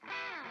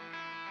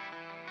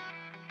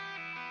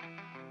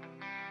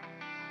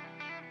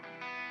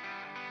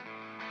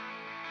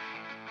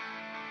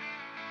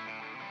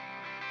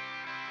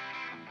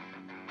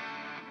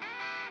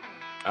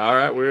All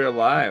right, we're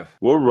live.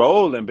 We're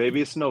rolling,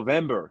 baby. It's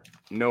November.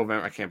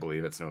 November. I can't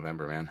believe it's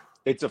November, man.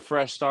 It's a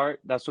fresh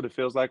start. That's what it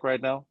feels like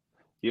right now.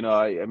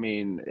 I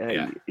mean,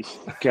 Yeah.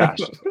 gosh,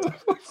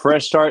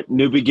 fresh start,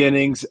 new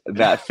beginnings.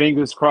 That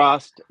fingers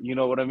crossed. You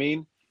know what I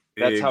mean?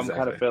 That's how I'm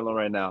kind of Exactly. feeling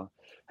right now.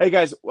 Hey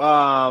guys,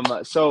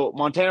 so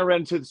Montana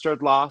ran into the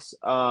third loss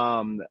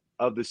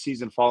of the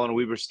season following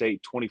Weber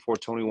State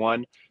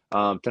 24-21.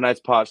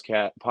 Tonight's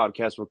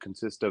podcast will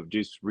consist of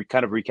just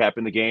kind of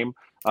recapping the game,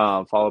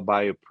 followed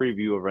by a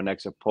preview of our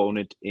next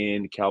opponent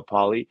in Cal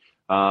Poly.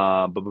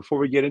 But before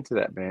we get into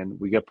that, man,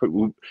 we got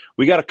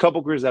a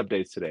couple Grizz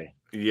updates today.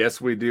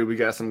 Yes, we do. We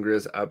got some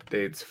Grizz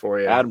updates for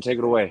you. Adam, take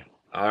it away.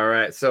 All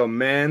right. So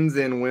men's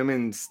and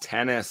women's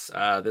tennis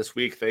this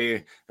week,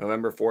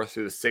 November 4th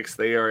through the 6th,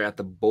 they are at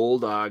the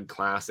Bulldog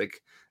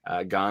Classic,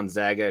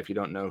 Gonzaga. If you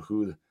don't know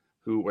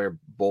where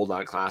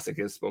Bulldog Classic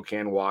is,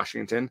 Spokane,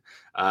 Washington.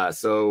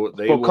 So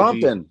they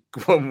Spokompton.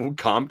 will be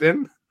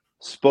Compton?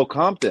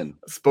 Spokompton.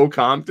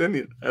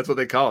 Spokompton? That's what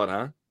they call it,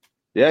 huh?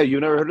 Yeah, you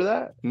never heard of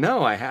that?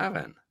 No, I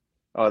haven't.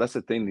 Oh, that's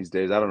the thing these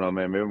days. I don't know,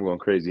 man. Maybe I'm going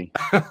crazy.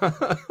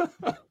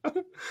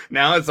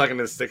 Now it's not going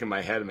to stick in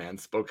my head, man.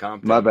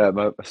 Spokompton. My bad.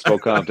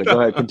 Spokompton.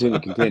 Go ahead.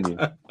 Continue.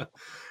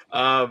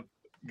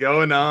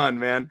 Going on,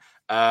 man.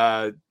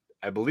 I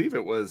believe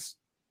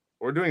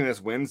we're doing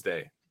this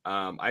Wednesday.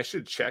 I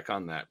should check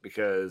on that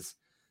because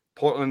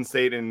Portland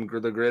State and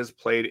the Grizz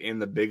played in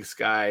the Big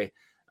Sky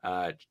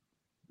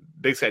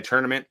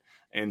tournament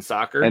in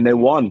soccer. And they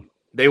won.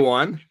 They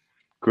won?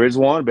 Grizz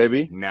won,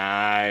 baby.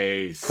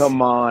 Nice.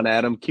 Come on,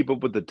 Adam. Keep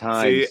up with the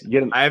times. See,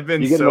 you're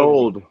getting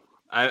old.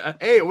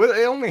 Hey,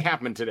 it only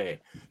happened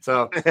today.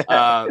 So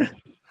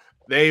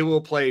they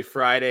will play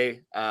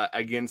Friday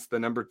against the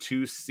number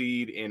 2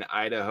 seed in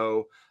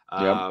Idaho.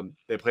 Yep.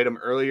 They played them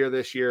earlier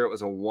this year. It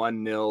was a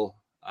 1-0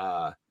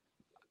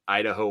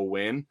 Idaho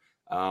win,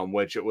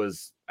 which it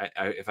was,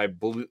 if I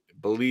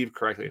believe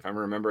correctly, if I'm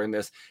remembering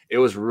this, it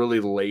was really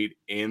late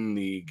in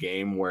the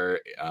game where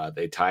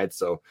they tied.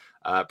 So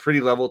pretty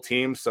level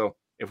team. So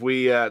if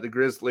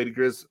the Lady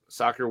Grizz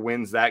soccer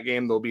wins that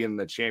game, they'll be in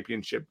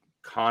the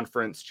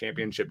conference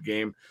championship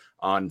game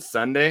on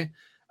Sunday.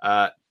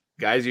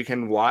 Guys, you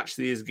can watch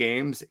these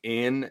games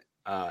in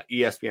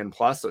ESPN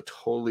Plus, so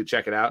totally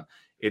check it out.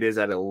 It is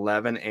at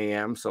 11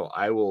 a.m. So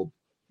I will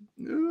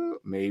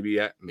maybe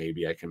I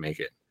can make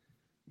it.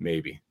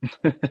 Maybe.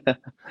 But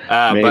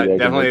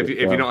definitely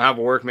if you don't have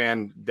work,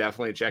 man,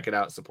 definitely check it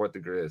out. Support the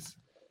Grizz.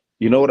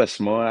 You know what I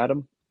smell,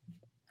 Adam?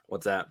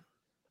 What's that?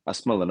 I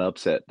smell an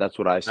upset. That's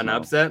what I smell. An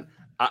upset?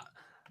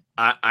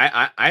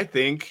 I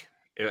think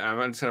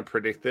I'm just gonna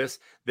predict this.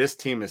 This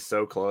team is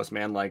so close,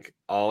 man. Like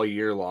all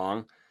year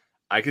long,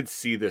 I could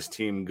see this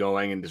team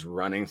going and just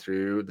running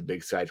through the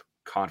Big Sky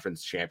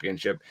Conference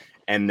Championship,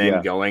 and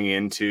then going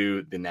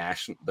into the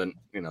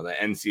the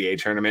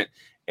NCAA tournament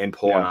and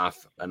pulling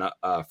off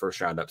a first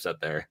round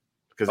upset there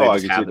because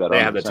they have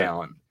the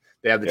talent.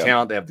 They have the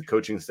talent. They have the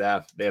coaching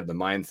staff. They have the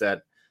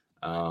mindset,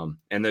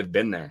 and they've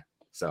been there.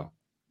 So.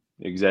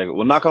 Exactly.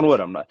 Well, knock on wood.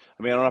 I'm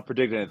not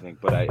predicting anything,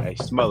 but I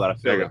smell it. I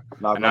feel it.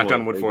 I knocked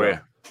on wood for you.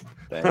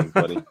 Thanks,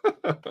 buddy.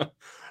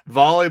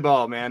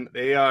 Volleyball, man.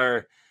 They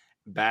are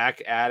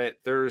back at it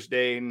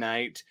Thursday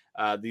night.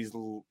 I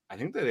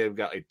think that they've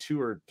got like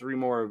 2 or 3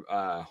 more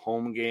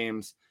home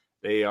games.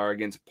 They are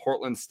against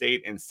Portland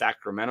State and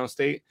Sacramento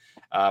State.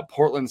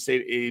 Portland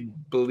State, I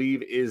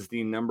believe, is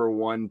the number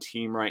 1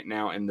 team right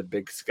now in the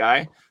Big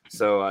Sky.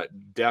 So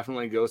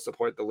definitely go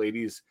support the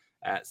ladies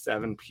at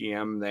 7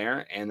 p.m.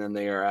 there. And then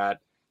they are at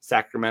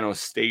Sacramento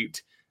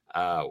State,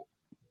 or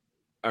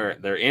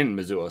they're in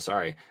Missoula,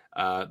 sorry.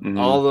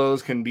 All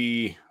those can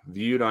be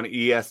viewed on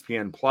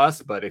ESPN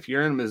Plus, but if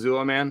you're in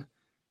Missoula, man,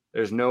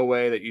 there's no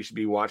way that you should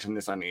be watching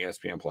this on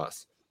ESPN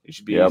Plus. You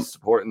should be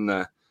supporting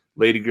the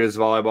Lady Grizz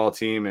volleyball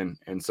team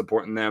and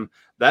supporting them.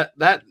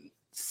 That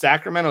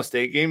Sacramento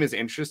State game is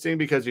interesting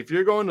because if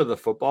you're going to the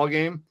football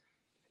game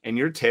and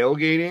you're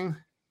tailgating,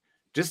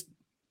 just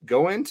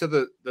go into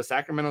the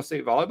Sacramento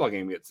State volleyball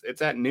game.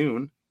 It's at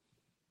noon,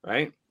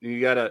 right?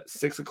 You got a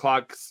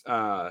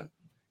 6:00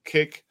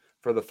 kick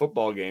for the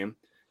football game.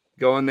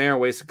 Go in there,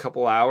 waste a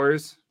couple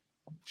hours,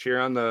 cheer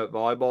on the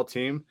volleyball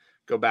team,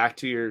 go back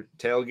to your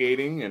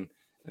tailgating, and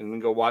then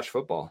go watch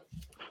football.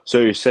 So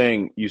you're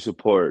saying you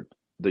support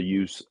the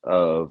use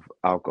of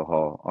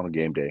alcohol on a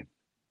game day?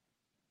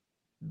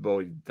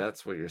 Well,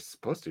 that's what you're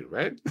supposed to,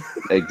 right?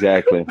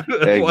 Exactly.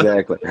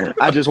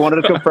 I just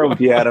wanted to confirm with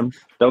you, Adam.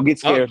 Don't get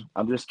scared.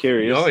 I'm just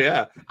curious. Oh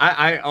yeah,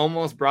 I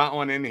almost brought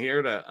one in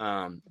here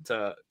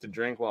to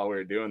drink while we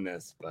were doing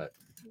this, but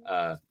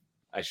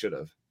I should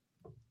have.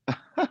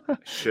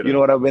 You know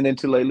what I've been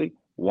into lately?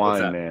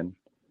 Wine, man.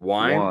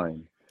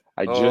 Wine.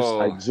 I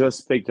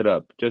just picked it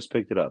up.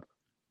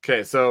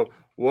 Okay, so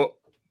what?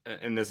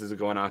 And this is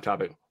going off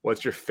topic.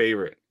 What's your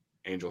favorite,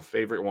 Angel?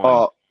 Favorite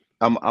wine?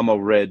 I'm a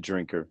red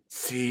drinker.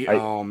 See,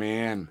 oh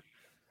man.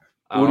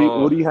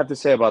 What do you have to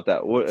say about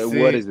that? What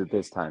is it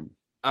this time?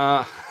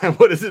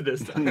 What is it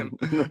this time?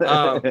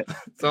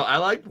 So I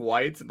like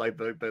whites, like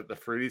the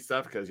fruity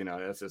stuff, because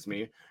that's just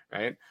me,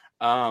 right?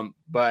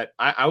 But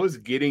I was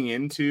getting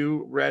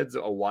into reds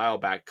a while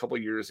back, a couple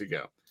years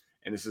ago,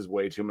 and this is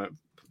way too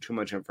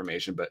much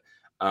information, but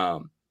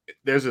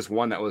there's this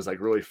one that was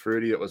like really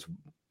fruity. It was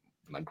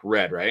like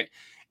red, right?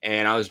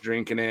 And I was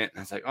drinking it, and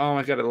I was like, oh,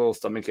 I got a little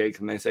stomach ache,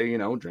 and they say,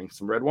 drink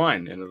some red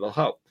wine, and it'll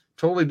help.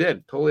 Totally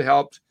did, totally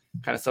helped.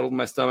 Kind of settled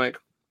my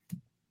stomach.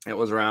 It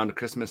was around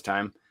Christmas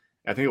time.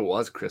 I think it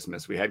was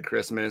Christmas. We had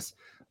Christmas,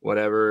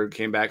 whatever,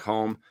 came back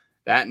home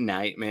that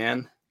night,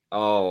 man.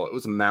 Oh, it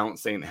was Mount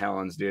St.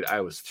 Helens, dude. I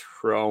was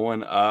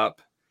throwing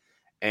up.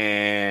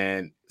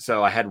 And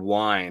so I had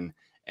wine.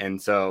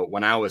 And so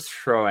when I was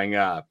throwing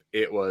up,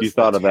 it was you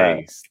thought of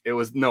that. It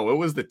was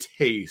the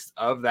taste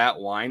of that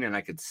wine, and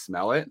I could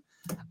smell it.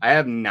 I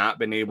have not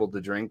been able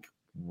to drink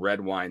red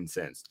wine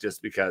since,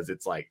 just because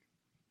it's like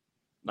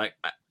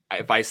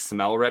if I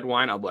smell red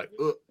wine, I'll be like,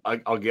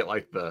 I'll get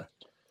like the.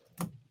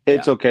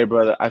 It's okay,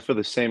 brother. I feel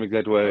the same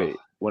exact way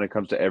when it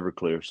comes to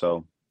Everclear.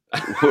 So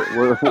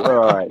we're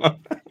all right.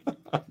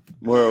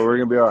 We're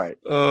gonna be all right.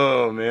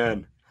 Oh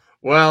man.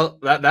 Well,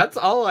 that's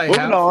all I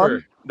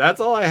have.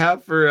 That's all I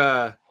have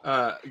for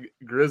Grizz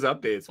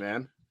updates,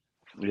 man.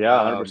 Yeah,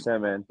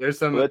 100%, man. There's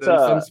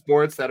some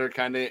sports that are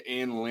kind of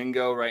in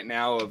lingo right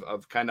now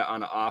of kind of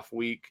on an off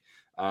week.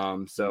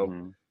 Man,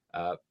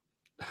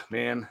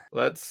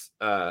 let's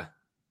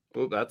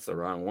that's the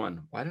wrong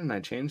one. Why didn't I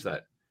change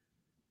that?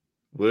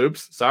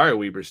 Whoops. Sorry,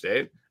 Weber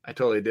State. I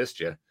totally dissed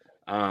you.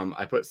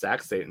 I put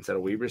Sac State instead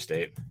of Weber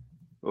State.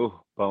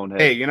 Oh,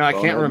 bonehead. Hey, I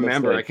can't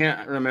remember. I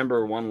can't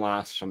remember one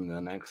loss from the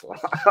next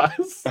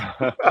loss.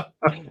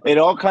 It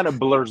all kind of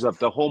blurs up.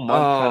 The whole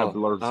month kind of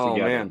blurs together. Oh,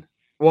 man.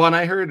 Well, and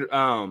I heard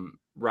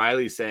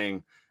Riley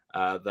saying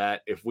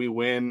that if we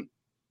win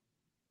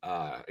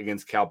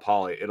against Cal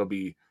Poly, it'll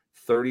be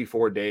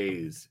 34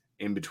 days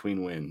in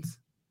between wins.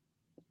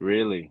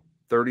 Really?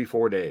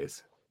 34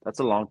 days. That's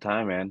a long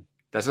time, man.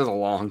 This is a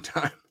long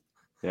time.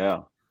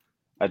 Yeah.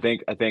 I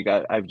think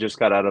I've just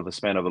got out of a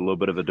span of a little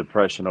bit of a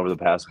depression over the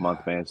past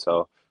month, man.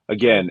 So,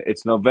 again,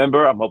 it's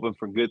November. I'm hoping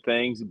for good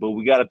things, but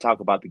we got to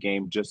talk about the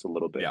game just a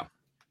little bit. Yeah.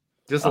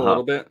 Just a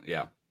little bit?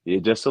 Yeah. Yeah,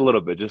 just a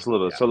little bit. Yeah.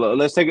 So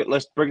let's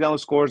break down the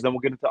scores, then we'll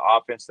get into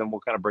offense, then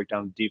we'll kind of break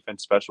down the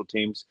defense, special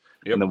teams,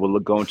 and then we'll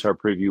go into our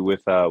preview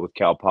with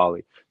Cal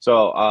Poly.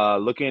 So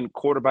looking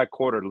quarter by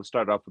quarter, let's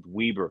start off with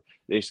Weber.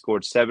 They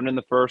scored 7 in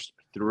the first,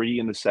 3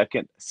 in the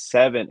second,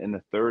 7 in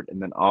the third, and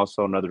then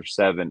also another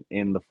 7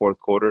 in the fourth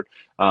quarter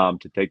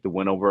to take the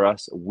win over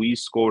us. We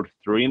scored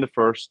 3 in the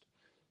first,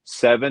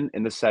 7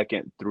 in the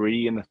second,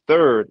 3 in the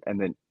third,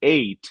 and then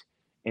 8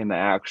 in the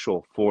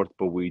actual fourth,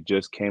 but we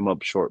just came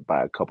up short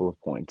by a couple of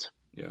points.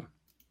 Yeah.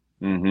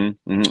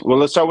 Well,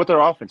 let's start with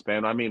our offense,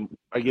 man. I mean,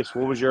 I guess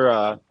what was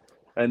your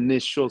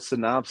initial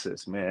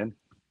synopsis, man?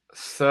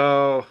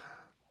 So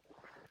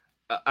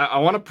I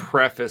want to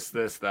preface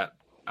this that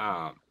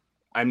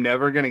I'm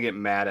never going to get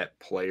mad at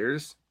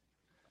players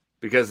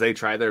because they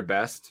try their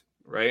best,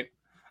 right?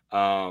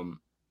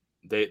 They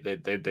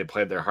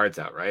played their hearts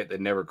out, right? They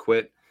never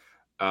quit.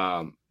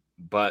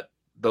 But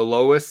the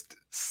lowest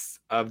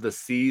of the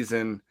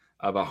season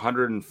of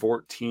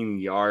 114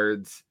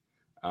 yards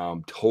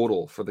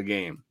total for the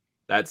game.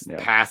 That's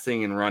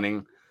passing and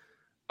running.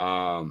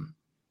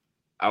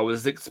 I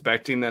was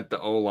expecting that the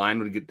O-line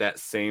would get that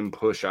same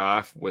push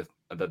off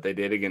that they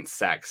did against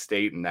Sac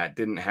State, and that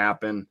didn't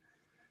happen.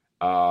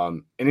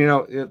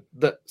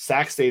 The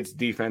Sac State's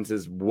defense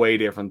is way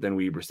different than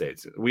Weber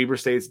State's. Weber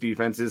State's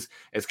defense is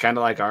kind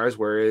of like ours,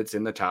 where it's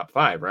in the top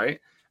 5, right?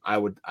 I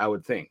would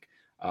think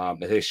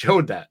they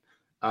showed that.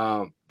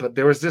 But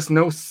there was just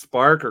no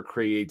spark or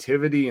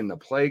creativity in the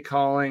play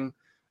calling.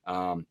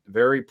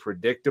 Very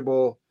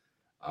predictable.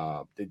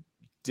 They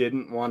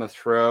didn't want to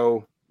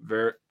throw.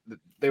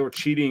 They were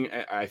cheating.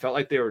 I felt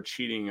like they were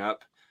cheating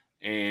up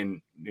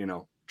and,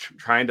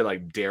 trying to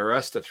like dare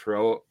us to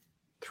throw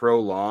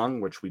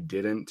long, which we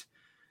didn't.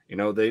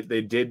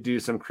 They did do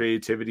some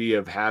creativity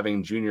of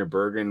having Junior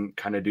Bergen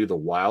kind of do the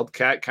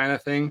wildcat kind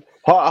of thing.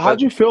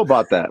 How'd you feel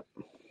about that?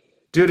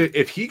 Dude,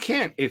 if he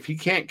can't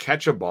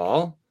catch a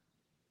ball,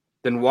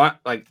 then what?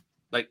 Like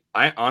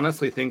I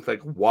honestly think,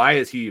 like, why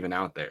is he even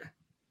out there?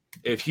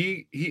 If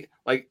he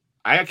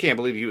I can't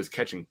believe he was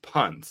catching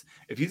punts.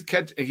 If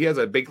he has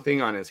a big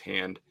thing on his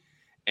hand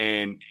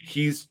and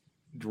he's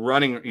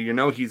running,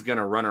 he's going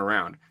to run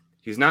around.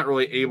 He's not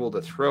really able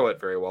to throw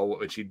it very well,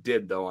 which he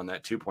did though on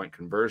that 2-point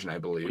conversion, I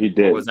believe. He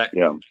did.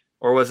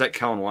 Or was that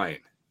Kellen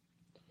White?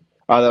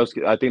 I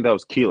think that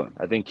was Keelan.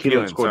 I think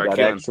Keelan scored that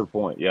extra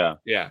point. Yeah.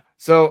 Yeah.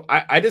 So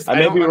I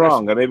may be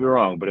wrong. I may be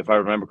wrong, but if I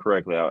remember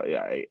correctly,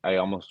 I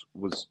almost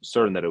was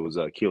certain that it was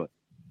Keelan.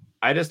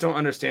 I just don't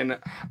understand.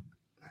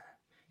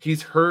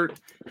 He's hurt.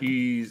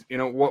 He's,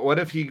 what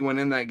if he went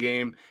in that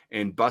game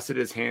and busted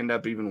his hand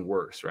up even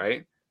worse,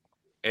 right?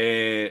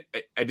 And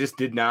I just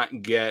did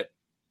not get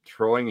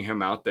throwing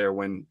him out there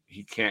when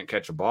he can't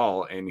catch a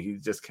ball and he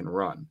just can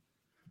run.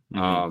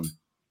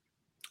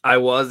 I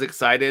was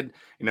excited.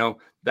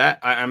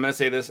 I'm going to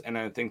say this, and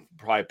I think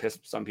probably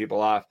pissed some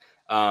people off.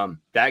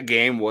 That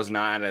game was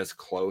not as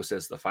close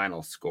as the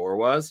final score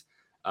was.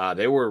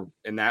 They were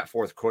in that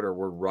fourth quarter,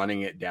 were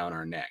running it down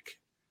our neck,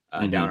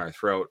 down our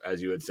throat,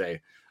 as you would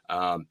say.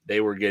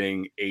 They were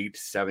getting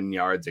 8-7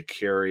 yards a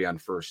carry on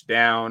first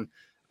down.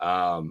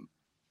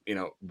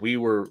 We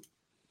were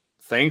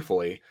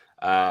thankfully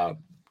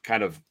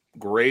kind of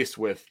graced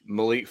with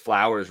Malik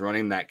Flowers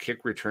running that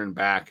kick return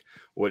back,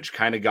 which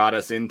kind of got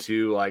us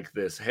into like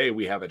this, hey,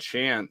 we have a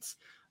chance.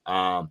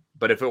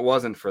 But if it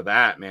wasn't for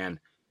that, man,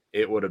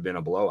 it would have been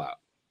a blowout,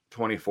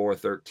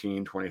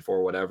 24-13,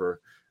 24,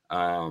 whatever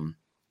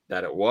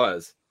that it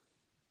was.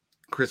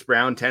 Chris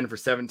Brown, 10 for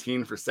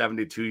 17 for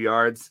 72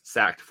 yards,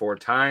 sacked 4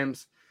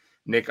 times.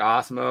 Nick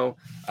Osmo,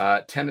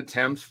 10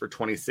 attempts for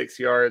 26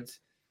 yards.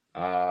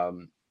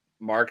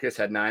 Marcus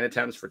had 9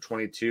 attempts for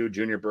 22.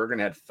 Junior Bergen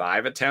had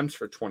 5 attempts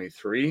for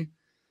 23.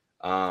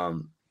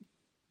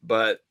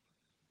 But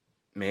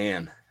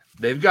man,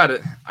 they've got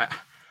it.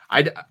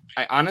 I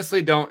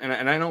honestly don't,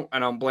 and I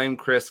don't blame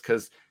Chris,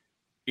 because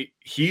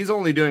he's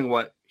only doing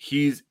what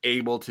he's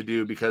able to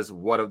do because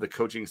what of the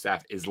coaching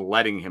staff is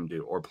letting him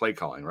do, or play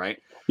calling, right?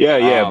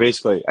 Yeah,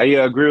 basically. I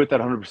agree with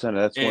that 100%.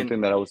 That's one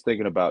thing that I was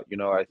thinking about.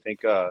 I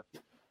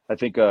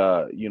think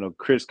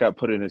Chris got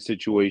put in a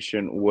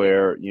situation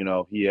where,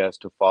 he has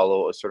to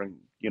follow a certain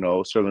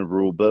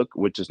rule book,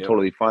 which is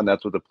totally fine.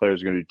 That's what the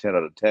players are going to do 10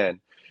 out of 10,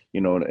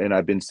 and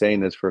I've been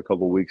saying this for a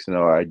couple of weeks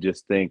now. I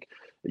just think,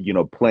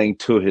 playing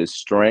to his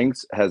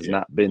strengths has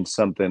not been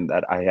something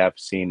that I have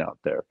seen out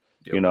there,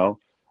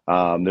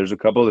 There's a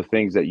couple of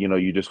things that,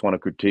 you just want to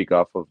critique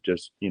off of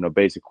just,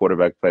 basic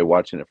quarterback play,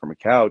 watching it from a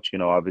couch,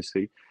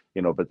 obviously,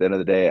 but at the end of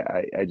the day,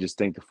 I just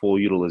think the full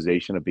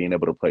utilization of being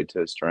able to play to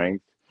his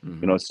strength,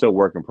 it's still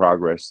work in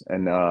progress.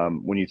 And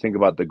when you think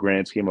about the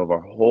grand scheme of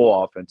our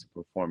whole offensive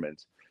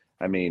performance,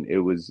 I mean,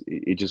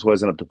 it just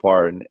wasn't up to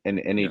par in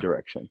any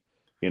direction,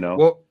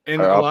 Well,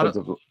 and our a lot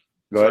offensive, of,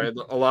 go ahead.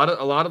 a lot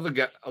of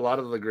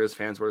the Grizz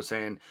fans were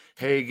saying,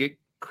 hey, get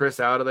Chris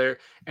out of there.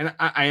 And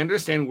I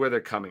understand where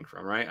they're coming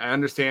from, right? I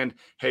understand,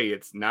 hey,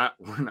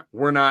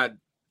 we're not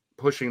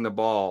pushing the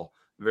ball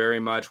very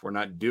much. We're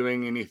not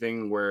doing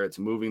anything where it's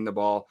moving the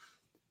ball.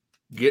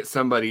 Get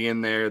somebody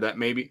in there that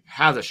maybe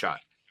has a shot.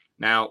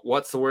 Now,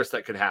 what's the worst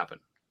that could happen?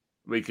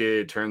 We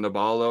could turn the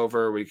ball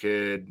over. We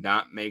could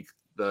not make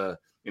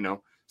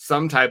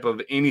some type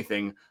of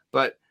anything,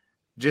 but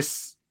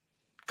just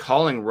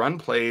calling run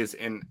plays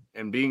and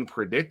being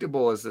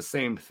predictable is the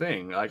same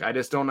thing. Like, I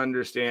just don't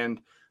understand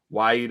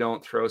why you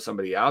don't throw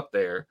somebody out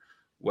there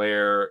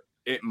where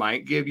it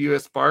might give you a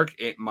spark.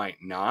 It might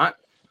not.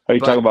 Are you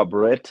talking about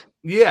Brett?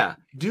 Yeah,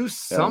 do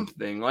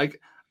something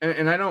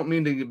and I don't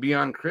mean to be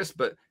on Chris,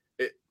 but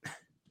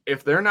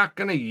if they're not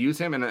going to use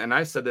him, and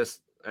I said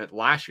this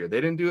last year,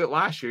 they didn't do it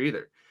last year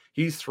either.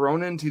 He's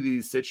thrown into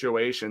these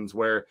situations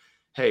where,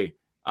 hey,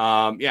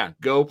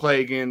 go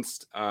play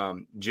against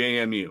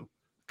JMU.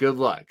 Good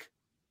luck.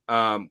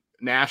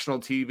 National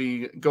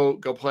TV, go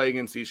play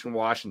against Eastern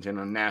Washington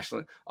on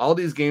national. All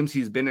these games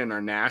he's been in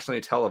are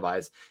nationally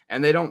televised,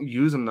 and they don't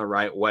use him the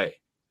right way.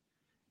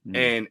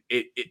 And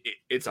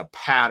it's a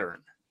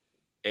pattern.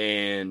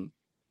 And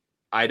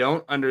I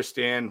don't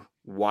understand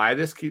why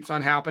this keeps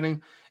on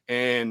happening.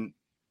 And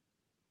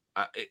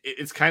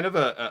it's kind of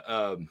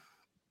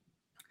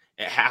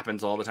it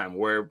happens all the time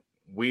where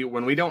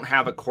when we don't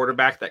have a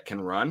quarterback that can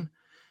run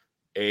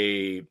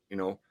a,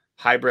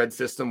 hybrid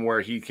system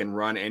where he can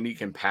run and he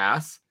can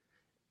pass,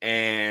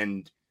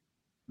 and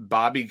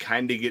Bobby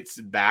kind of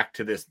gets back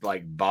to this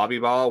like Bobby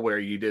ball where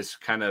you just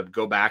kind of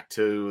go back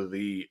to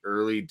the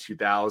early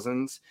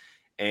 2000s,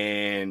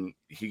 and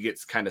he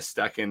gets kind of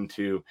stuck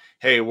into,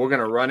 hey, we're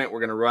going to run it.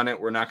 We're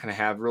not going to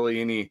have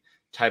really any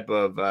type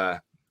of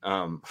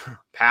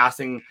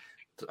passing,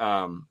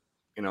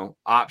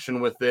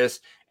 option with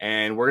this.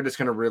 And we're just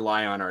going to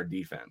rely on our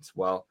defense.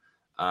 Well,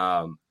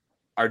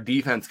 our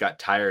defense got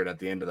tired at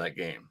the end of that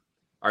game.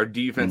 Our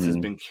defense has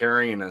been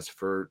carrying us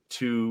for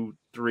 2-3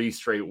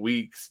 straight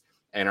weeks,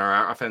 and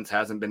our offense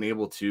hasn't been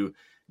able to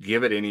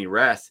give it any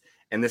rest.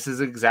 And this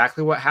is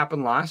exactly what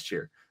happened last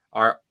year.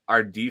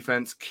 Our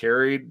defense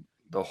carried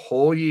the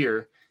whole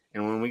year.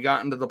 And when we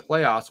got into the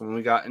playoffs, when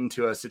we got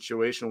into a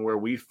situation where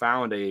we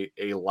found a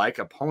like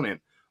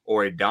opponent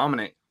or a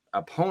dominant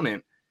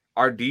opponent,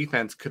 our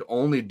defense could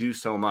only do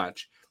so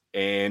much,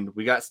 and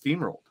we got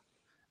steamrolled.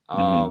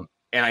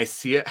 And I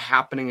see it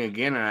happening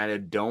again, and I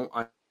don't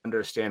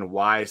understand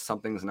why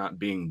something's not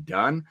being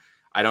done.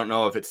 I don't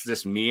know if it's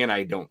just me and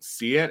I don't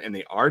see it and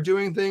they are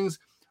doing things,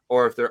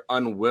 or if they're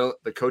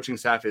the coaching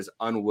staff is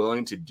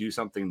unwilling to do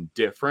something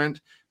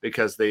different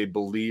because they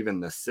believe in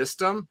the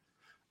system.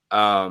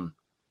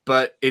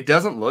 But it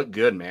doesn't look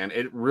good, man.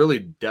 It really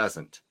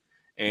doesn't.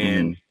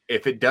 And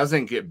if it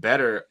doesn't get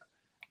better,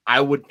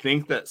 I would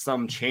think that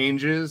some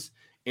changes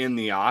in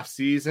the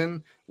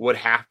offseason would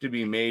have to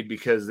be made,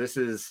 because this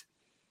is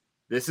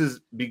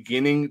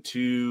beginning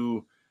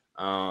to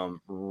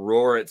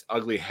roar its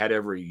ugly head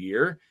every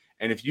year.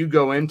 And if you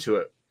go into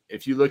it,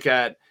 if you look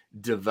at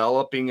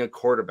developing a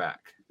quarterback,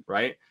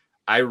 right?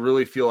 I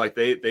really feel like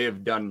they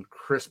have done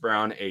Chris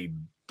Brown a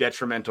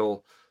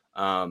detrimental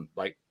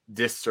like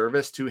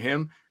disservice to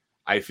him.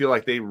 I feel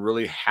like they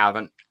really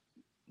haven't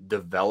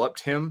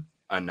developed him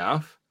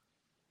enough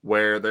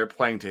where they're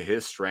playing to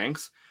his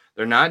strengths.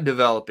 They're not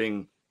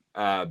developing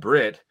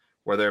Britt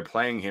where they're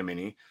playing him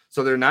any.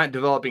 So they're not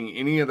developing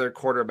any of their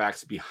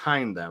quarterbacks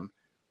behind them.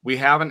 We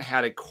haven't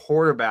had a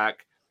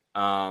quarterback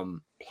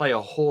play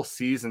a whole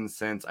season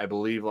since, I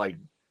believe, like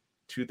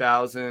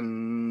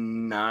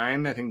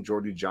 2009. I think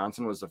Jordy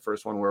Johnson was the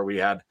first one where we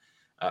had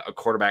a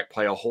quarterback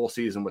play a whole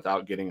season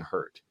without getting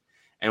hurt.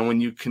 And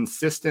when you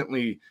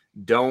consistently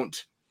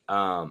don't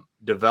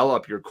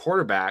develop your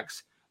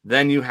quarterbacks,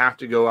 then you have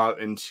to go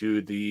out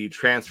into the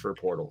transfer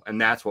portal.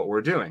 And that's what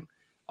we're doing.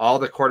 All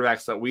the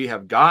quarterbacks that we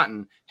have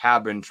gotten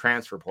have been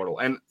transfer portal.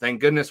 And thank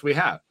goodness we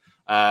have.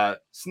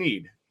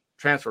 Snead,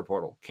 transfer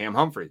portal. Cam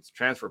Humphreys,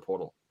 transfer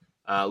portal.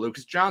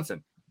 Lucas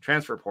Johnson,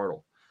 transfer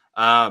portal.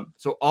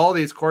 So all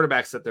these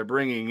quarterbacks that they're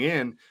bringing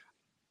in,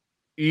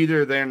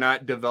 either they're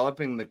not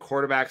developing the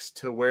quarterbacks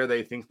to where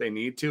they think they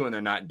need to, and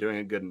they're not doing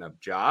a good enough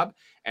job,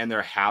 and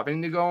they're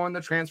having to go in the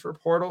transfer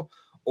portal,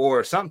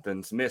 or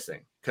something's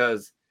missing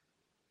because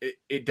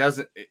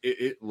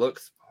it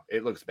looks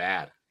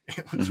bad.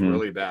 It looks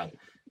really bad.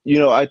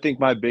 I think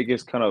my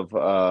biggest kind of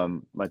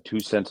my 2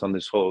 cents on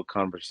this whole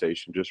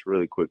conversation, just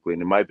really quickly,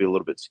 and it might be a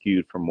little bit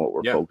skewed from what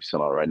we're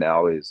focusing on right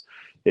now, is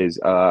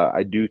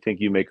I do think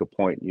you make a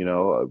point,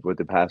 with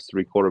the past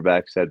 3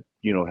 quarterbacks that,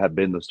 have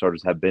been the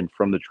starters, have been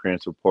from the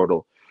transfer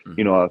portal.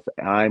 If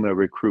I'm a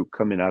recruit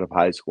coming out of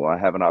high school, I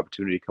have an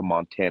opportunity to come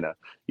Montana,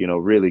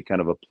 really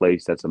kind of a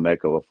place that's a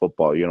mecca of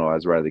football,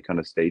 as Riley kind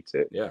of states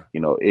it. Yeah.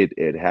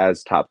 It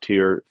has top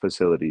tier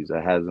facilities.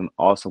 It has an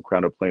awesome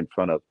crowd to play in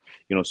front of,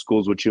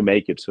 schools which you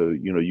make it. So,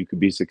 you could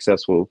be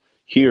successful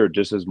here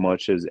just as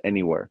much as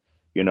anywhere,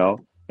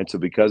 And so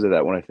because of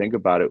that, when I think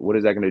about it, what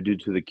is that going to do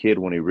to the kid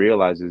when he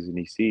realizes and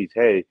he sees,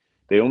 hey,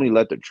 they only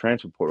let the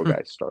transfer portal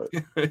guys start?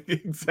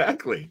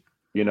 Exactly.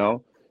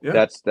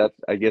 That's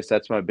I guess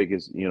that's my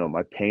biggest,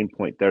 my pain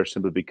point there,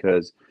 simply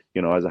because,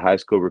 as a high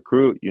school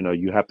recruit,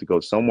 you have to go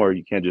somewhere.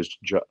 You can't just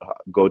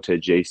go to a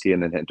JC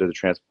and then enter the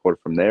transfer portal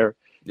from there.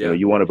 Yeah.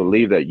 You want to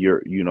believe that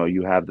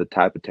you have the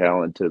type of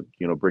talent to,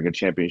 bring a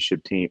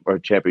championship team or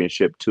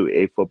championship to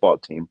a football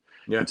team.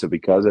 Yeah. And so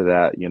because of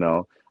that,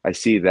 I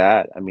see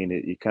that. I mean,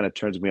 it kind of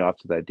turns me off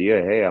to the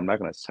idea, hey, I'm not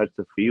going to touch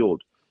the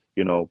field,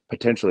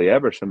 potentially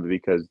ever, simply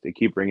because they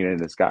keep bringing in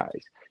these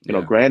guys.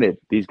 Granted,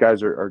 these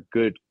guys are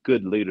good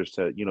leaders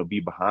to,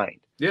 be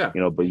behind. Yeah.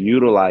 But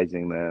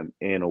utilizing them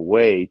in a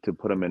way to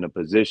put them in a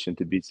position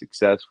to be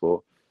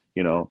successful,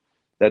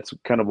 that's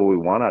kind of what we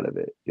want out of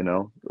it.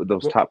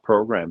 Those top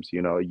programs,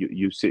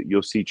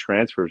 you'll see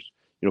transfers,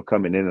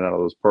 coming in and out of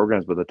those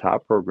programs, but the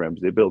top programs,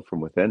 they build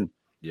from within.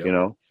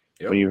 Yep.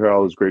 When you hear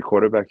all those great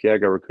quarterbacks, I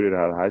got recruited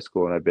out of high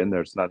school and I've been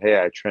there. It's not,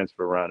 hey, I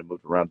transfer around and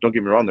moved around. Don't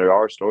get me wrong, there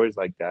are stories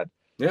like that.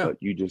 Yeah. But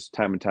you just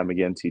time and time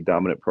again see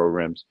dominant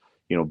programs,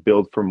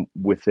 build from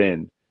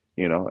within,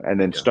 and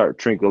then start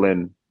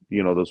trickling,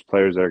 those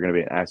players that are going to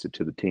be an asset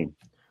to the team.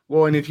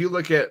 Well, and if you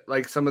look at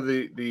like some of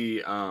the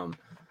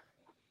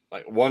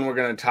like one we're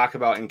going to talk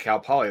about in Cal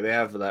Poly, they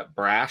have that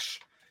Brash,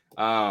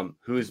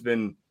 who's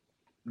been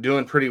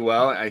doing pretty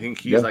well. I think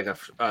he's like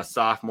a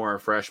sophomore or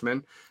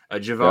freshman.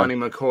 Giovanni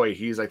McCoy,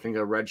 he's I think a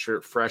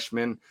redshirt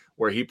freshman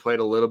where he played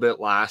a little bit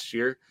last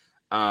year.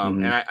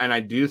 And I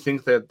do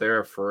think that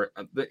they're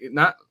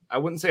I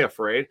wouldn't say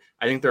afraid.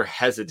 I think they're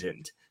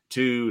hesitant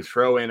to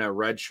throw in a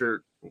redshirt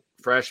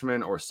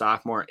freshman or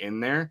sophomore in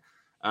there.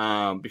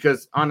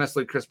 Because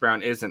honestly, Chris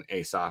Brown isn't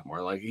a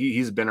sophomore. Like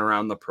he's been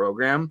around the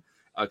program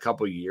a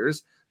couple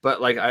years,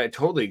 but like I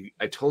totally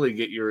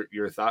get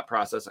your thought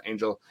process,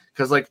 Angel.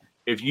 Cause like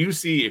if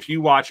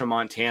you watch a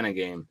Montana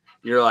game,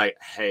 you're like,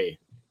 hey,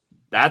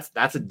 that's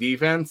a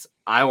defense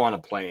I want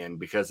to play in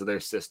because of their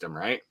system,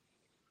 right?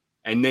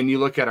 And then you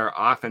look at our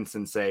offense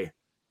and say,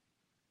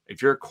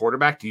 if you're a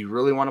quarterback, do you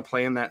really want to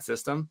play in that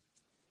system?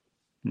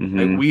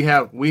 Like we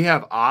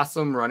have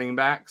awesome running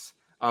backs,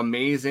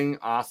 amazing,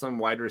 awesome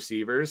wide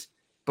receivers,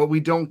 but we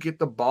don't get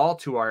the ball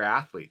to our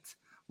athletes.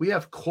 We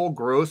have Cole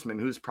Grossman,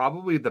 who's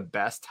probably the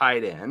best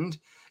tight end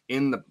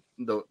in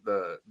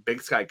the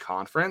Big Sky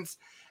Conference,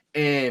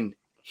 and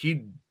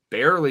he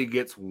barely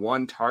gets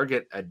one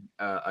target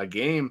a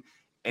game.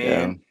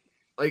 And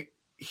like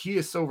he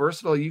is so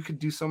versatile. You could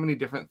do so many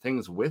different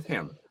things with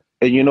him.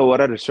 And you know what?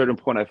 At a certain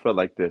point, I felt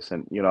like this,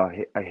 and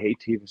I hate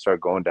to even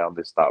start going down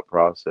this thought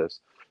process.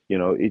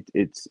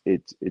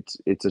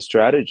 It's a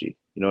strategy.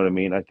 You know what I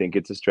mean? I think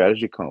it's a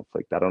strategy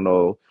conflict. I don't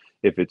know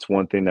if it's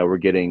one thing that we're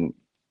getting,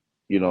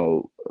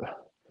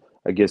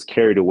 I guess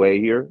carried away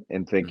here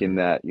and thinking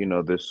that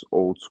this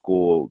old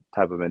school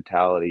type of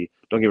mentality.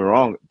 Don't get me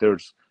wrong.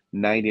 There's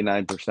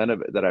 99%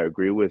 of it that I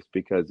agree with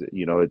because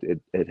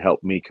it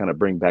helped me kind of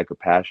bring back a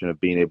passion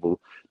of being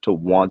able to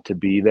want to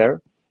be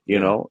there.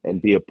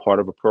 And be a part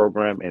of a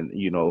program and,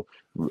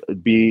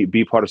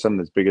 be part of something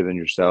that's bigger than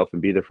yourself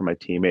and be there for my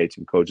teammates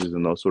and coaches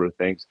and those sort of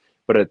things.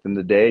 But at the end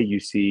of the day, you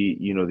see,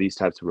 these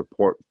types of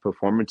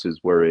performances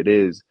where it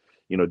is,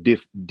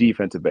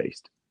 defensive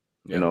based,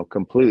 Yeah.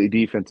 completely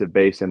defensive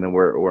based, and then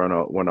we're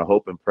on a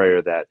hope and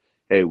prayer that,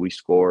 hey, we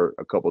score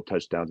a couple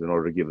touchdowns in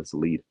order to give us a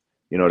lead.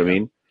 You know what I Yeah.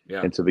 mean?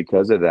 Yeah. And so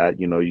because of that,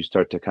 you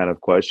start to kind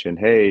of question,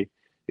 hey,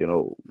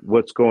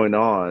 what's going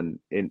on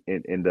in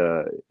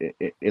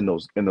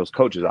those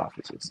coaches'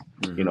 offices?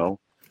 You Hmm. know,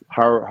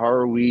 how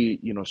are we,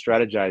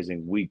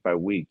 strategizing week by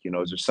week?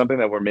 Is there something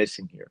that we're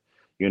missing here?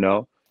 You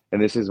know,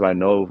 and this is by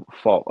no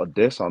fault of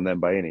this on them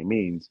by any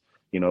means.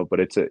 But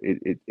it's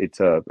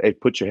a hey,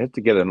 put your head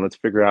together and let's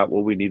figure out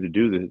what we need to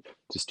do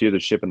to steer the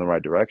ship in the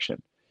right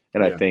direction.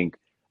 And Yeah.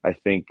 I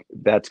think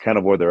that's kind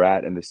of where they're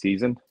at in the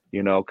season,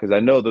 because I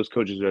know those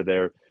coaches are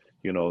there,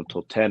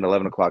 until 10,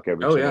 11 o'clock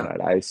every Oh single yeah.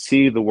 night. I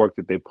see the work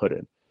that they put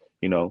in,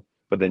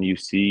 but then you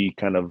see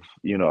kind of,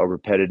 a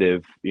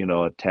repetitive,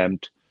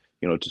 attempt,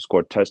 to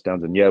score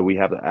touchdowns. And yeah, we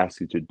have the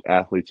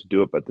athletes to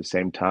do it, but at the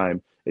same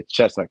time, it's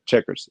chess like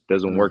checkers. It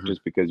doesn't work Hmm.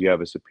 just because you have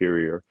a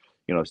superior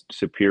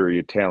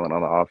talent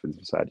on the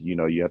offensive side.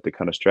 You have to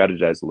kind of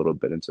strategize a little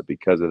bit. And so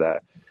because of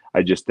that,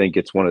 I just think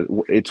it's one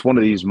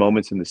of these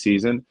moments in the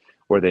season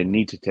where they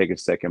need to take a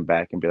second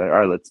back and be like, all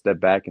right, let's step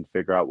back and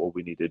figure out what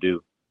we need to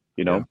do,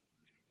 you Yeah. know?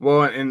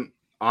 Well, and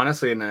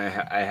honestly, and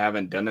I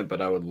haven't done it,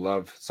 but I would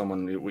love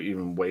someone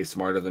even way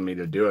smarter than me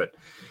to do it.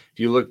 If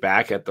you look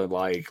back at the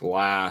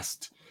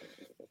last,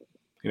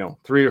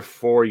 3 or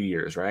 4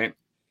 years, right?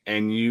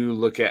 And you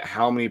look at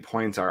how many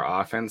points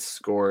our offense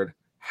scored,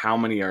 how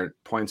many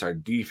points our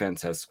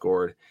defense has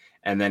scored,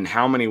 and then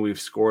how many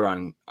we've scored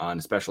on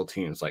special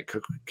teams like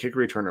kick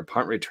return or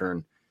punt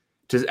return,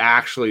 to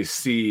actually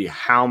see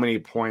how many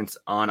points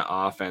on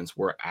offense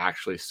we're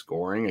actually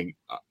scoring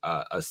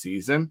a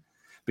season.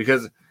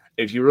 Because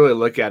if you really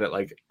look at it,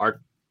 like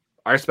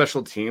our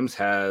special teams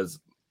has,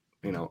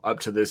 up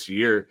to this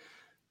year,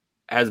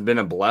 has been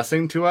a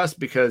blessing to us,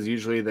 because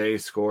usually they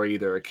score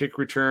either a kick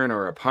return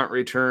or a punt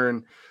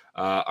return.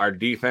 Our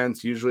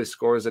defense usually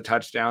scores a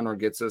touchdown or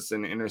gets us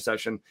an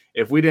interception.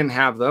 If we didn't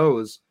have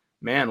those,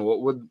 man,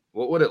 what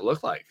would it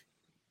look like?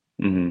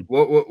 Mm-hmm.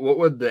 What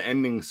would the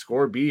ending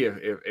score be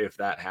if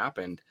that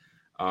happened?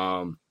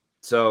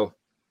 So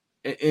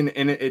and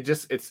it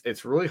just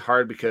it's really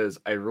hard, because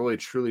I really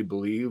truly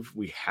believe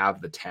we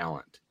have the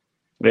talent.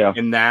 Yeah.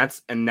 And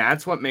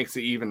that's what makes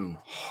it even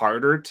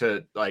harder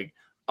to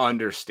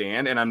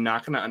understand. And I'm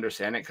not going to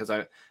understand it, because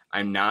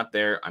I'm not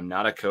there. I'm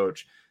not a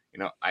coach.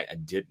 I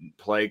didn't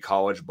play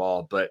college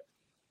ball, but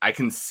I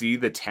can see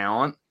the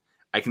talent.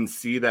 I can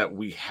see that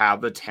we have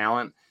the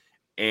talent,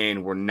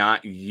 and we're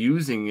not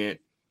using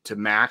it to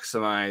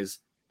maximize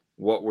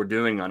what we're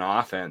doing on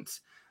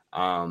offense.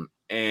 And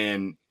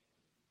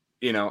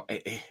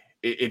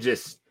it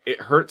just it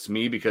hurts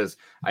me, because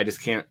I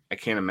can't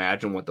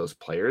imagine what those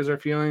players are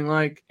feeling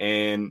like,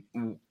 and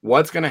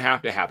what's going to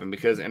have to happen.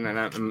 Because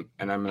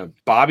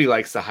Bobby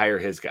likes to hire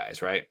his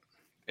guys, right?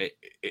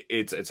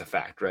 It's a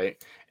fact,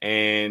 right?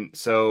 And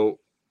so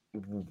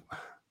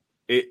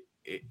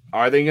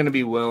are they going to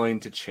be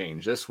willing to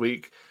change this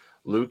week?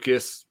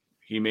 Lucas,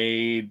 he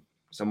made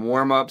some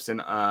warm-ups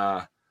in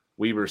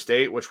Weber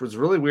State, which was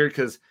really weird,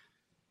 because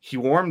he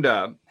warmed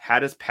up,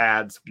 had his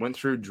pads, went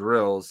through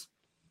drills,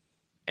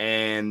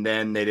 and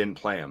then they didn't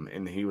play him,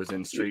 and he was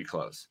in street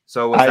clothes.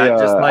 So was I that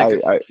just uh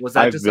like I, I was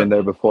that I've just been a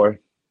there before.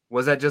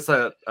 was that just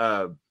a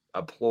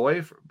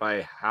ploy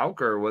by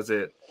Hauk, or was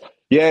it?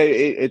 Yeah,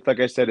 it's like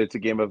I said, it's a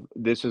game of.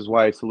 This is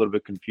why it's a little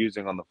bit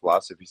confusing on the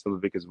philosophy, simply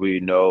because we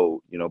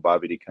know,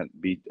 Bobby D can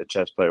be a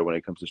chess player when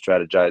it comes to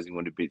strategizing,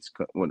 when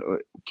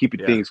keeping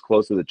Yeah, things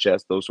close to the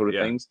chest, those sort of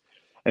yeah, things.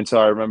 And so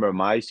I remember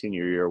my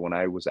senior year when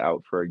I was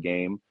out for a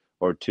game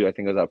or two. I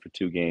think I was out for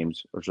 2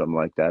 games or something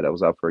like that. I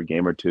was out for a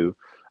game or two.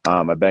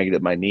 I banged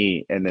at my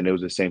knee, and then it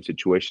was the same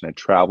situation. I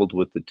traveled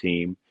with the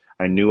team.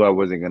 I knew I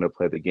wasn't going to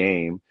play the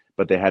game,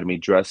 but they had me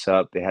dress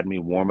up. They had me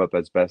warm up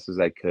as best as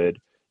I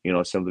could,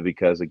 simply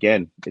because,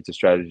 again, it's a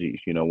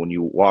strategy. When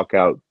you walk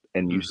out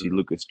and you see hmm,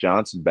 Lucas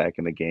Johnson back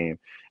in the game,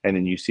 and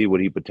then you see what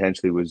he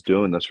potentially was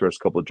doing those first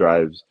couple of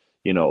drives,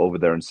 over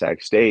there in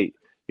Sac State,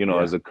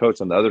 yeah, as a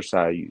coach on the other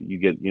side, you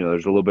get,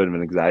 there's a little bit of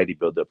an anxiety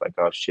buildup, like,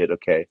 oh shit,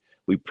 okay,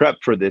 we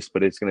prepped for this,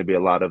 but it's going to be a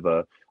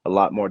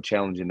lot more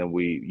challenging than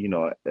we,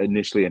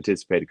 initially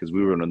anticipated, because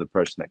we were under the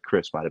impression that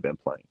Chris might have been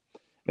playing.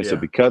 And so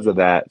yeah, because of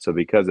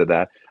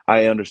that,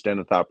 I understand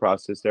the thought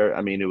process there.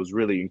 I mean, it was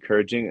really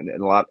encouraging and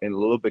a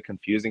little bit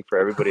confusing for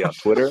everybody on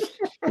Twitter.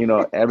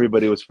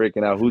 Everybody was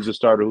freaking out. Who's the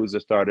starter? Who's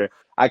the starter?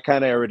 I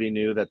kind of already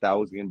knew that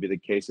was going to be the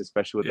case,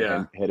 especially with the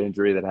yeah. head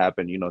injury that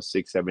happened,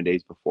 6, 7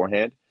 days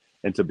beforehand.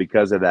 And so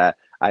because of that,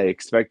 I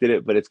expected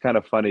it, but it's kind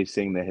of funny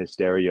seeing the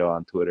hysteria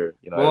on Twitter.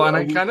 Well, and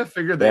I kind of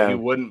figured that he Yeah,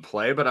 wouldn't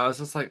play, but I was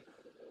just like,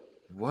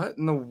 what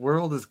in the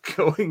world is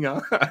going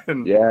on?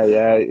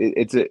 yeah.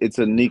 It's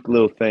a neat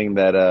little thing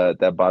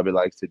that Bobby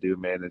likes to do,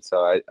 man. And so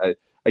I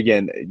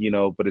again,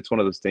 but it's one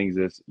of those things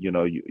is,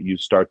 you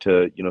start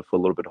to, feel a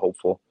little bit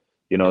hopeful,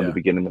 in the Yeah,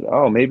 beginning, that,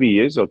 oh, maybe he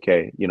is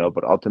okay,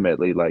 but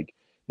ultimately, like,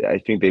 I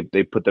think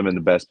they put them in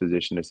the best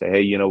position to say,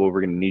 hey, what,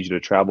 we're going to need you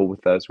to travel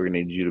with us. We're going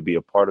to need you to be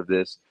a part of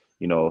this.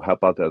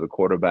 help out the other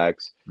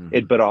quarterbacks.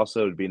 Mhm. But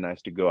also it'd be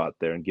nice to go out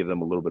there and give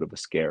them a little bit of a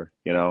scare,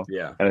 Yeah.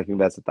 And I think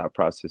that's the thought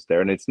process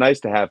there. And it's nice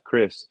to have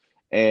Chris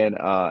and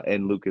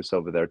Lucas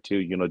over there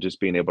too, just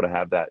being able to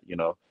have that,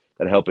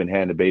 that helping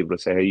hand to be able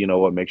to say, hey, you know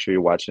what, make sure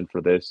you're watching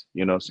for this,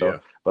 So, Yeah.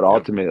 but Yep.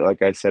 ultimately,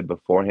 like I said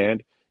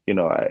beforehand,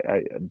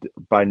 I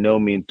by no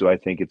means do I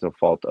think it's a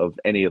fault of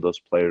any of those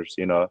players.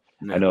 I Yeah.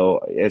 know,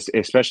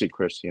 especially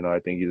Chris. I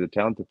think he's a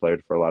talented player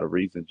for a lot of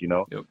reasons.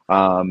 Yep.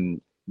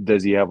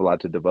 Does he have a lot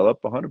to develop?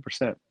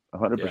 100%, Yeah.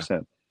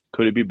 100%.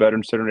 Could he be better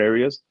in certain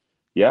areas?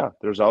 Yeah,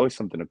 there's always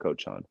something to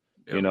coach on.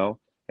 You Yep. know,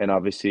 and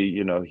obviously,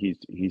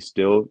 he's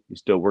still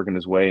working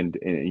his way, and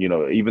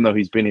even though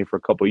he's been here for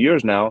a couple of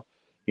years now,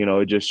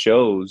 it just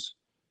shows.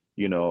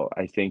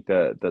 I think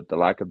that the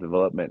lack of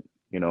development.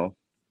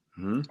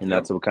 And Yep.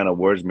 that's what kind of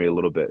worries me a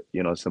little bit,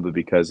 simply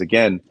because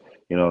again,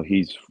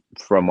 he's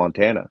from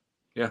Montana,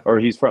 Yeah. or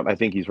I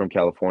think he's from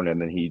California,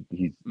 and then he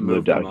lived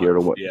Moved out him here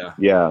on. to what? Yeah.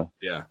 Yeah,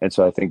 Yeah. and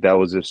so I think that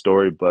was his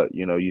story. But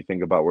you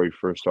think about where he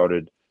first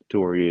started to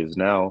where he is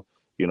now.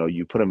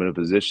 You put him in a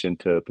position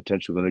to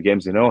potentially win the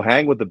games.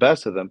 Hang with the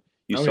best of them.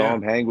 You Oh saw yeah.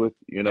 him hang with,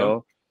 Yep.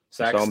 you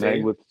Sac saw him hang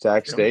State. with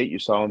Sac Yep. State. You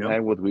saw him Yep.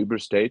 hang with Weber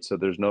State. So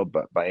there's no,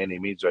 by any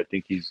means, I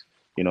think he's,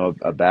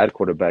 a bad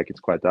quarterback. It's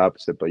quite the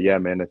opposite. But yeah,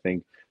 man, I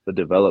think the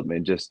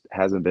development just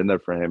hasn't been there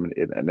for him,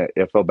 and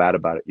I feel bad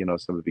about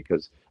it. Simply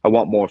because I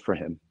want more for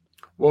him.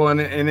 Well,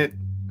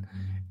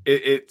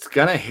 it's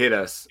gonna hit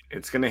us.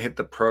 It's gonna hit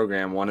the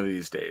program one of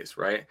these days,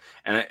 right?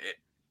 And it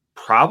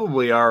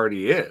probably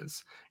already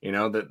is.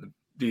 That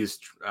these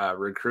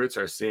recruits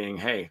are seeing,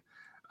 hey,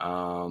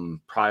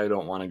 probably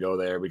don't want to go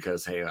there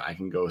because hey, I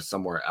can go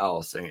somewhere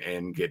else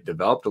and get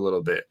developed a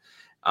little bit.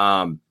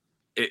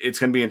 It's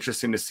gonna be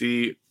interesting to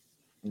see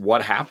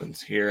what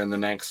happens here in the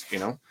next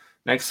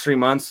 3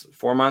 months,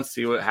 4 months,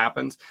 see what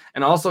happens.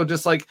 And also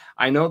just like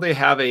I know they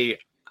have a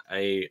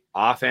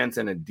offense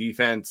and a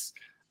defense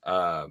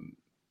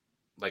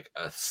like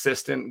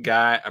assistant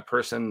guy, a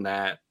person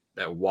that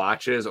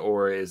watches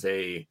or is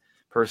a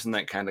person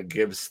that kind of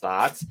gives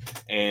thoughts.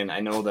 And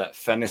I know that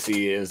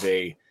Fennessy is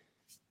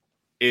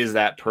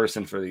that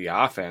person for the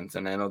offense.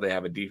 And I know they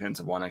have a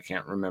defensive one. I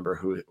can't remember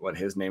what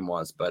his name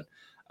was, but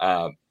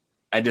I'm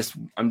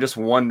just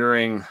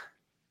wondering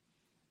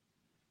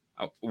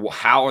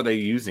how are they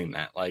using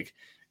that? Like,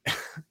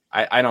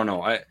 I don't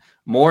know.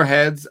 More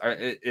heads,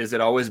 is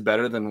it always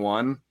better than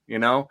one,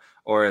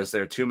 or is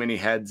there too many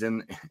heads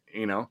in,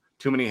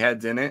 too many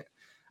heads in it?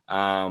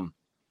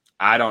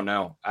 I don't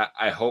know.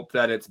 I hope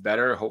that it's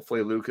better.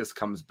 Hopefully Lucas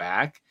comes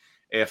back.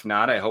 If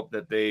not, I hope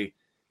that they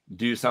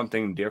do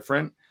something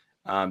different.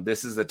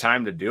 This is the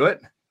time to do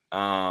it.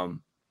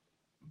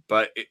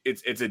 But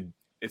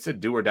it's a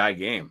do or die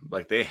game.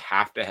 Like they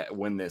have to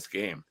win this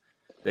game.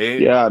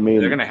 They're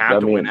going to have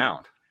to win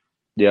out.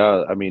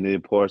 Yeah, I mean, the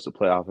importance of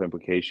playoff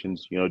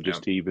implications, Yeah.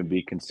 just to even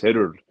be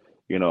considered,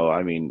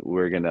 I mean,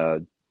 we're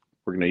gonna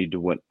need to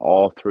win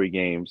all three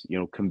games,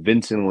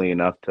 convincingly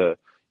enough to,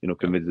 Yep.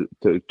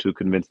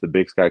 convince the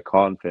Big Sky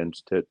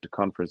Conference to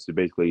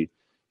basically,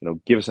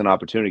 give us an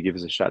opportunity, give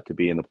us a shot to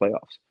be in the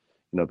playoffs.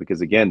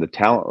 Because again, the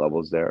talent level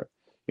is there.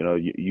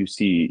 You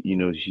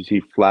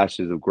see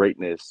flashes of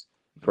greatness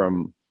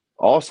from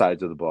all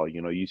sides of the ball.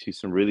 You see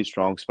some really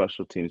strong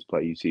special teams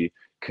play. You see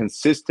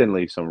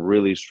consistently some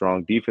really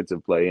strong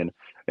defensive play, and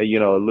a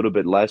little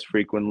bit less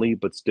frequently,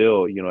 but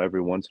still,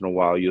 every once in a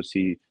while you'll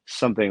see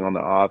something on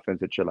the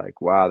offense that you're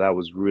like, wow, that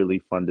was really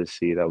fun to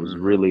see. That was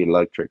Mm-hmm. really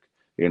electric.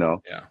 Yeah.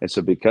 And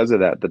so because of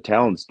that, the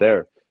talent's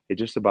there. It's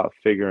just about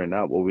figuring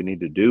out what we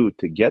need to do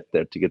to get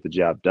there, to get the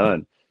job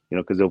done.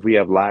 Because if we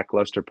have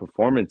lackluster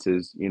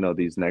performances,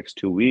 these next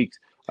 2 weeks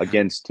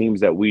against teams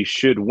that we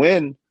should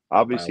win, By a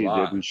obviously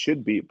that we lot.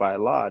 should beat by a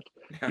lot,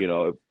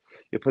 Yeah.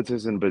 it puts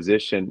us in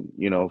position,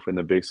 from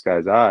the Big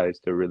Sky's eyes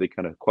to really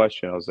kind of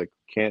question. I was like,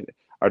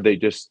 are they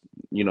just,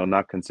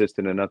 not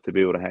consistent enough to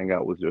be able to hang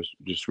out with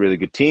just really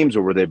good teams,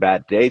 or were they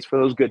bad days for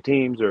those good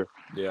teams, or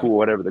Yeah.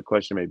 whatever the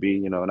question may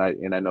be, and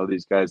I know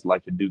these guys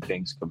like to do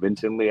things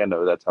convincingly. I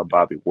know that's how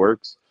Bobby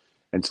works.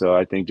 And so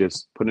I think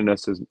just putting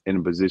us in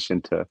a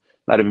position to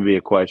not even be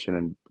a question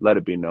and let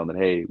it be known that,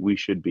 hey, we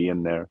should be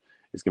in there,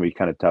 it's going to be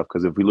kind of tough.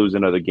 Because if we lose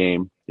another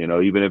game,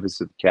 even if it's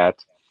a cat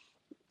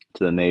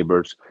to the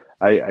neighbors,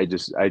 I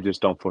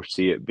just don't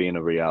foresee it being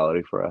a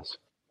reality for us.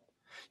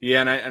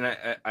 Yeah,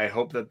 and I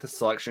hope that the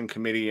selection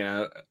committee,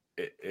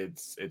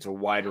 it's a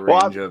wide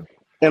Well, range of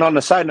and on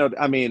the side note,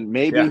 I mean,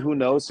 maybe yeah, who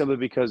knows? Simply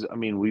because I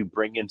mean, we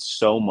bring in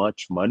so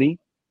much money,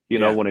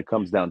 yeah, when it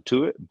comes down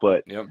to it.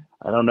 But yep,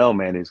 I don't know,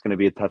 man. It's going to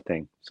be a tough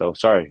thing. So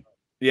sorry.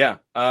 yeah.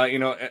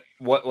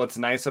 What's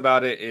nice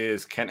about it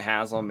is Kent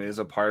Haslam is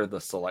a part of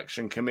the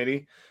selection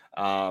committee,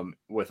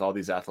 with all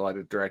these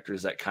athletic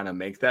directors that kind of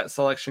make that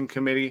selection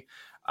committee.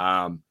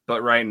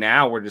 But right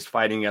now we're just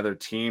fighting other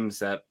teams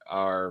that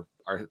are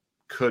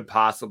could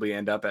possibly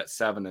end up at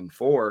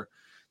 7-4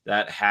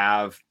 that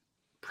have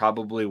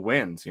probably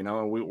wins.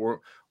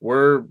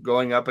 We're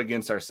going up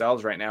against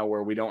ourselves right now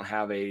where we don't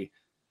have a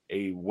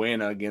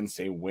win against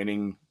a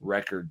winning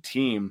record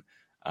team,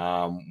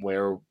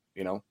 where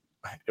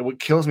what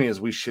kills me is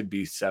we should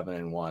be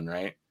 7-1,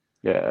 right?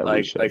 Yeah,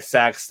 like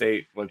Sac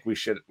State, like we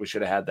should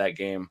have had that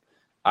game.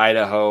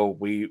 Idaho,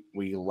 we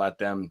let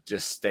them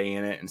just stay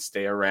in it and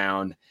stay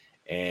around,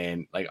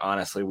 and like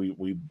honestly,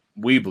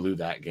 we blew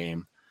that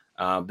game.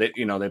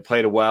 They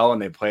played well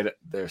and they played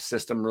their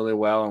system really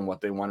well and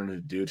what they wanted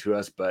to do to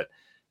us, but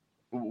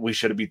we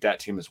should have beat that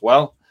team as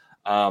well.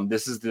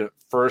 This is the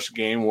first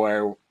game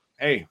where,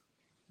 hey,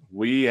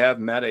 we have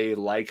met a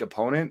like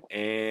opponent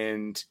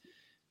and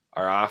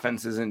our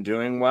offense isn't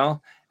doing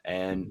well,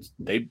 and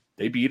they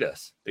beat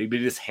us. They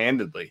beat us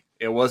handedly.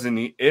 It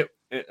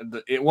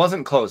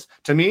wasn't close.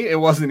 To me, it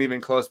wasn't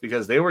even close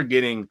because they were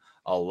getting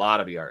a lot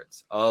of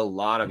yards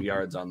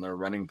on their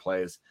running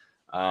plays.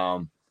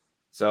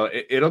 So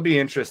it'll be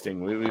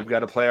interesting. We've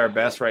got to play our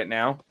best right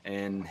now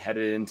and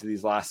headed into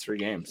these last 3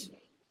 games.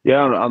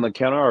 Yeah, on the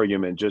counter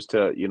argument, just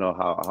to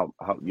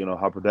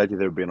how productive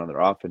they've been on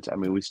their offense. I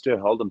mean, we still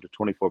held them to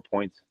 24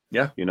 points.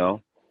 Yeah.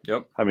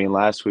 Yep. I mean,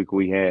 last week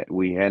we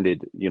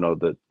handed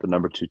the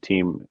number 2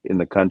 team in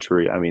the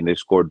country. I mean, they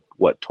scored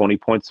 20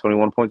 points,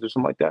 21 points, or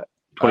something like that.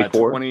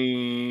 24,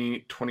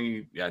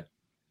 20. Yeah.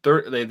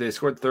 They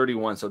scored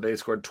 31, so they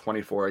scored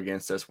 24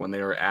 against us when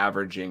they were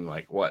averaging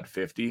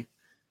 50.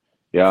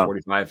 Yeah,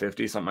 45,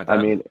 50, something like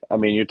that. I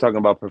mean, you're talking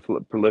about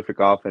prolific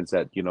offense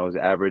that is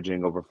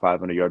averaging over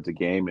 500 yards a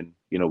game, and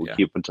we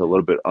keep them to a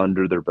little bit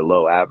under their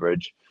below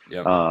average.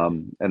 Yep.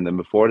 And then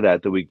before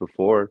that, the week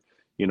before,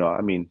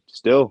 I mean,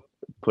 still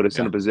put us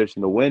in a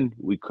position to win.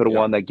 We could have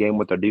won that game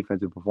with our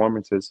defensive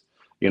performances.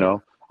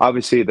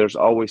 Obviously, there's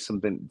always some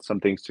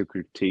things to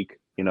critique.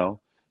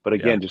 But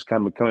again, just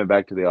kind of coming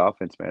back to the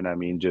offense, man. I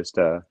mean, just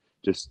there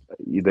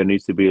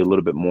needs to be a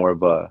little bit more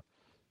of a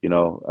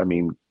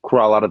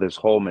crawl out of this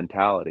whole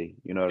mentality,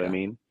 you know what I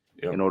mean?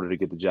 Yep. In order to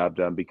get the job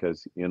done,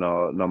 because,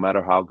 no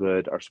matter how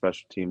good our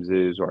special teams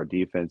is or our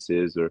defense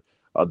is or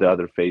the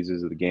other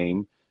phases of the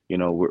game,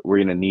 we're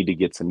going to need to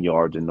get some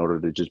yards in order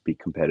to just be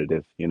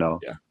competitive, Yeah.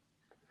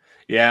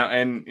 Yeah.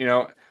 And,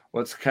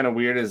 what's kind of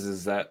weird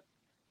is that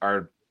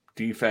our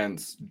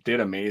defense did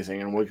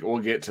amazing, and we'll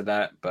get to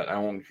that, but I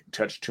won't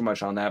touch too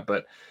much on that.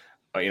 But,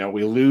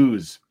 we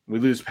lose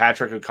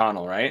Patrick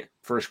O'Connell, right?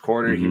 First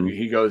quarter,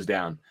 he goes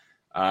down.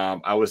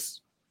 I was,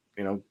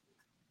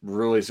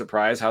 really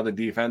surprised how the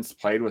defense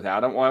played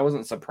without him. Well, I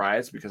wasn't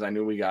surprised because I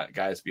knew we got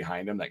guys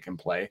behind him that can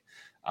play.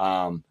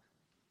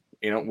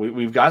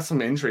 We've got some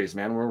injuries,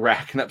 man. We're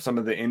racking up some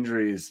of the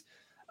injuries.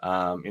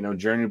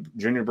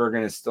 Junior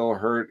Bergen is still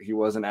hurt. He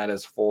wasn't at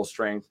his full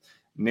strength.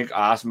 Nick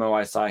Osmo,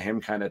 I saw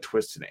him kind of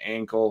twist an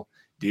ankle.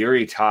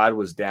 Deary Todd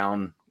was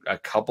down a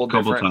couple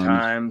different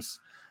times.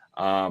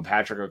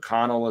 Patrick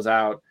O'Connell was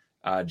out.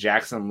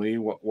 Jackson Lee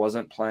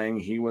wasn't playing.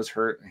 He was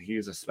hurt.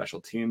 He's a special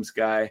teams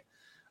guy.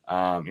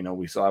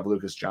 We still have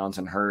Lucas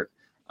Johnson hurt.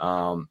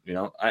 And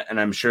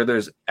I'm sure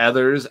there's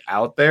others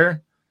out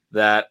there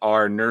that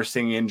are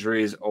nursing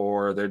injuries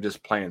or they're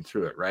just playing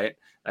through it, right?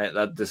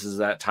 That this is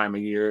that time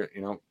of year.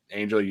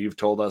 Angel, you've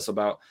told us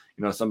about,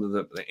 some of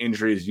the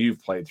injuries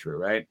you've played through,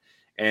 right?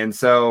 And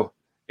so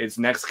it's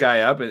next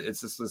guy up.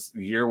 It's just this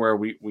year where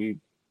you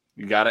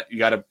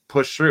gotta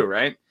push through,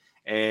 right?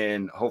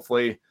 And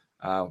hopefully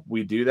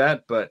we do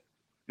that. But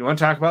you want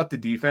to talk about the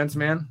defense,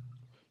 man?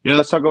 Yeah,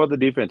 let's talk about the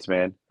defense,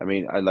 man. I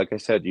mean, like I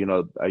said,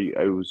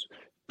 I was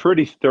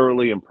pretty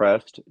thoroughly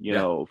impressed,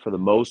 for the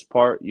most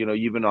part,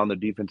 even on the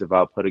defensive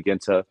output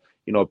against a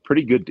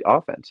pretty good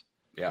offense.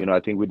 Yeah. I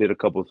think we did a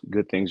couple of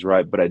good things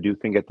right, but I do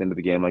think at the end of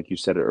the game, like you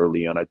said it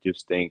early on, I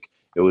just think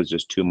it was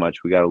just too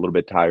much. We got a little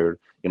bit tired.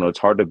 It's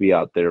hard to be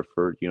out there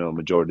for,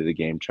 majority of the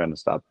game trying to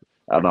stop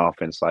an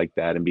offense like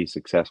that and be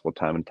successful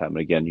time and time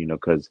again,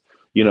 because,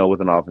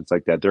 with an offense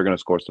like that, they're going to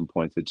score some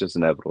points. It's just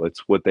inevitable.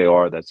 It's what they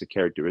are. That's the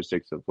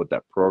characteristics of what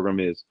that program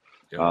is.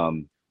 Yeah.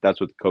 That's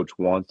what the coach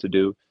wants to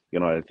do.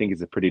 I think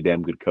he's a pretty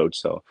damn good coach.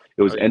 So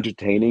it was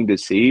entertaining to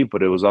see,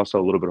 but it was also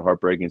a little bit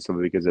heartbreaking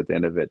simply because at the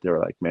end of it, they were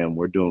like, man,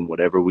 we're doing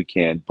whatever we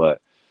can,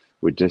 but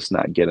we're just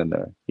not getting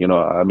there.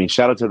 I mean,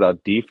 shout out to the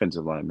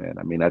defensive line, man.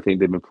 I mean, I think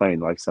they've been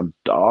playing like some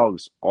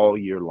dogs all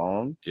year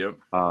long. Yep.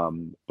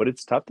 But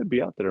it's tough to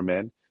be out there,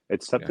 man.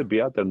 It's tough to be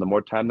out there. And the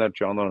more time that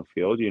you're on the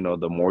field,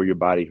 the more your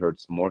body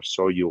hurts, the more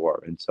sore you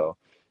are. And so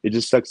it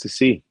just sucks to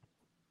see.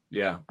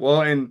 Yeah.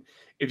 Well, and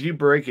if you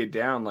break it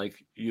down,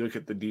 like you look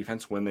at the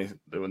defense when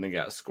they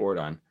got scored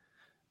on,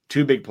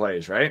 2 big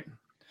plays, right?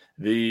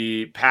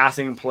 The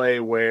passing play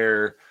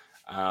where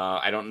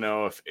I don't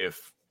know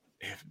if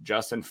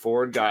Justin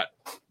Ford got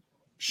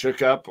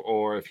shook up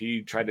or if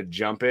he tried to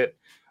jump it,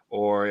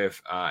 or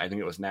if I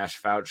think it was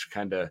Nash Fouch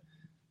kind of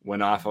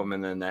went off him,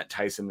 and then that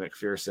Tyson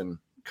McPherson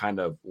kind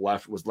of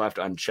was left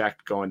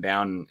unchecked going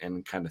down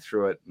and kind of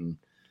threw it. And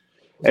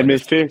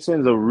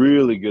McPherson's a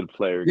really good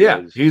player.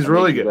 Yeah, guys. He's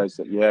really good.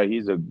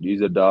 He's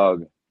a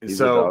dog. He's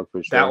a dog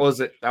for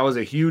sure. That was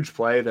a huge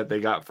play that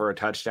they got for a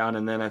touchdown.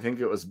 And then I think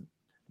it was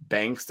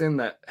Bankston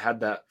that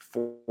had that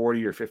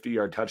 40 or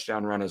 50-yard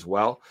touchdown run as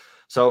well.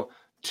 So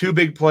 2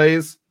 big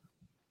plays,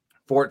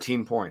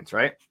 14 points,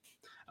 right?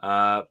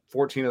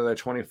 14 of the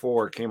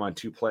 24 came on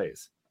 2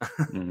 plays.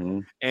 Mm-hmm.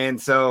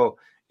 And so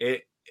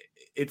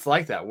it's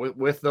like that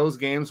with those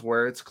games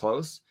where it's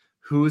close.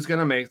 Who's going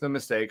to make the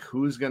mistake?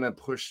 Who's going to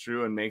push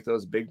through and make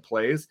those big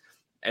plays?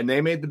 And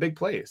they made the big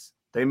plays.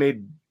 They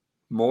made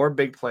more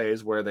big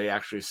plays where they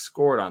actually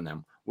scored on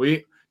them.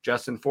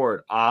 Justin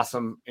Ford,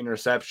 awesome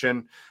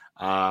interception.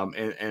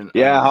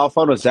 How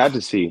fun was that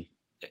to see?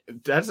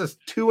 That's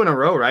just 2 in a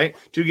row, right?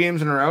 2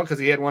 games in a row because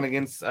he had one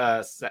against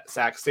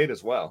Sac State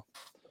as well.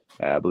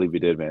 Yeah, I believe he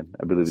did, man.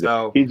 I believe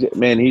he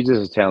did. He's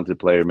just a talented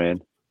player,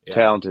 man. Yeah.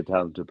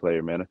 Talented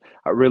player, man.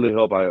 I really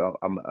hope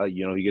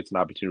he gets an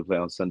opportunity to play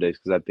on Sundays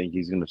because I think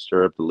he's going to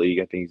stir up the league.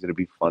 I think he's going to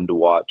be fun to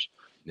watch.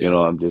 Yeah.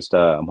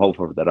 I'm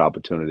hopeful for that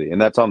opportunity, and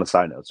that's on the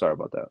side note. Sorry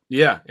about that.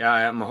 Yeah,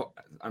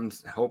 I'm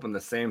hoping the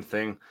same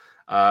thing.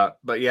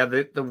 But yeah,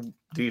 the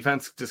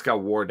defense just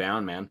got wore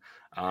down, man.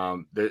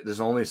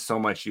 There's only so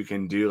much you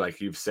can do,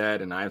 like you've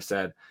said and I've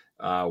said,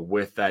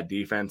 with that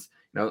defense.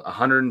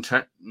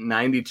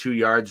 192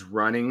 yards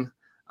running.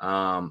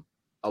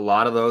 A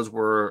lot of those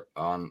were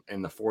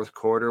in the fourth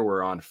quarter.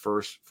 Were on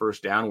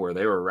first down where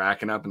they were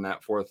racking up in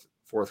that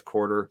fourth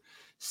quarter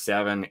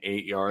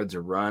 7-8 yards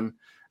a run,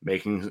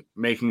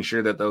 making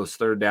sure that those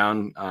third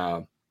downs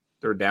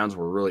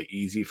were really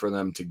easy for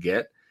them to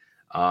get.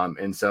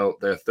 And so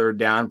their third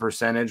down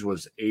percentage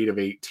was 8 of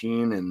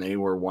 18, and they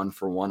were 1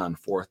 for 1 on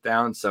fourth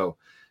down. So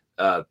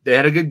they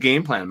had a good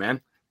game plan, man.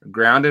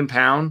 Ground and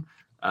pound,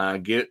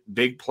 get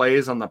big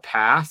plays on the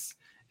pass.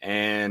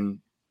 And,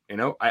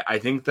 I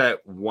think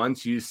that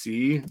once you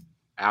see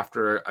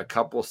after a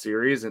couple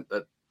series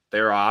that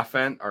their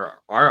offense or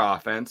our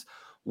offense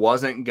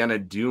wasn't going to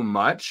do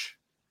much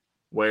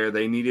where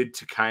they needed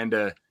to kind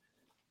of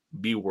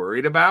be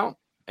worried about,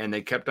 and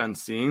they kept on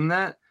seeing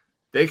that,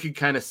 they could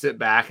kind of sit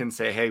back and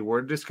say, hey,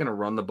 we're just going to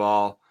run the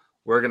ball.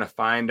 We're going to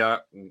find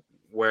out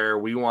where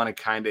we want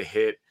to kind of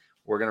hit.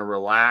 We're going to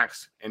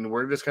relax, and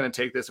we're just going to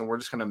take this, and we're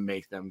just going to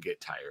make them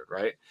get tired,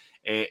 right?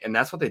 And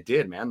that's what they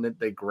did, man.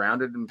 They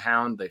grounded and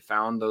pound. They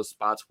found those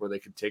spots where they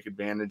could take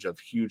advantage of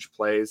huge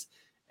plays.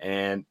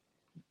 And,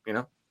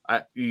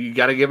 you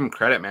got to give them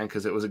credit, man,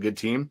 because it was a good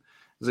team.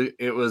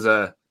 It was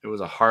a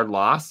hard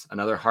loss,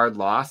 another hard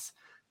loss.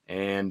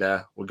 And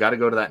we got to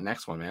go to that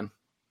next one, man.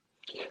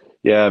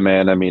 Yeah,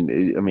 man. I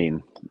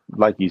mean,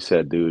 like you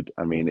said, dude,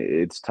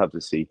 it's tough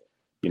to see.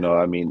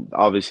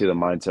 Obviously the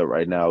mindset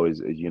right now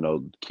is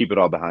keep it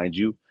all behind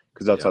you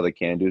because that's all they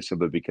can do. So,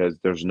 but because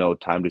there's no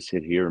time to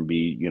sit here and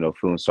be,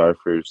 feeling sorry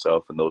for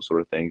yourself and those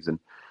sort of things. And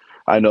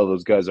I know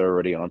those guys are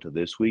already onto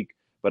this week,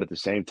 but at the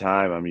same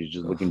time,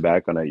 just looking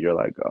back on it, you're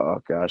like,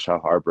 oh gosh, how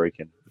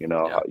heartbreaking.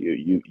 How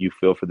you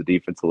feel for the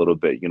defense a little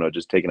bit.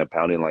 Just taking a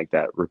pounding like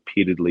that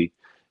repeatedly.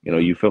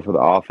 You feel for the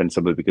offense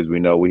simply because we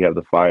know we have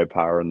the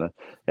firepower and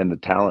the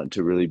talent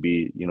to really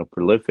be,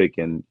 prolific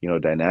and,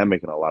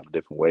 dynamic in a lot of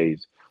different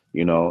ways,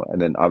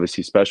 and then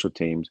obviously special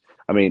teams.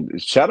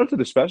 Shout out to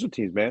the special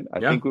teams, man. I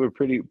think we were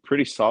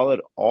pretty solid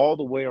all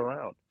the way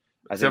around.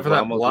 Except for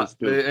that block.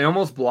 It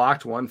almost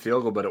blocked one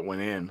field goal, but it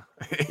went in.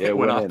 It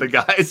went off the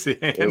guy's hand.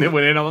 It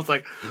went in. I was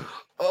like,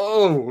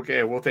 oh,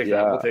 okay, we'll take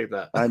that. We'll take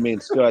that.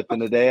 Still at the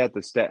end of the day,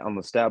 on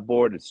the stat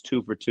board, it's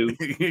 2 for 2.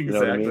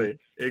 Exactly.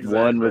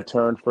 One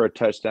return for a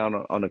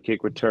touchdown on a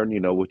kick return,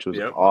 which was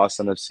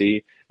awesome to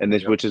see. And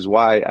this, which is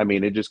why,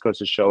 it just goes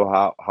to show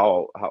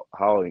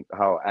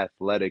how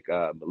athletic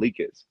Malik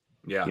is.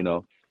 Yeah.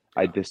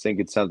 I just think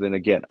it's something,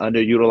 again,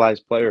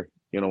 underutilized player,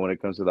 when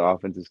it comes to the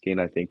offensive scheme,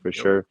 I think for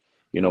sure.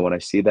 When I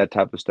see that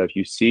type of stuff,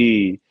 you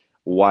see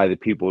why the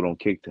people don't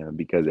kick to him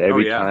because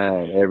every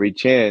time, every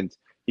chance,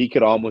 he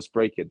could almost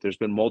break it. There's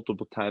been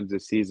multiple times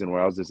this season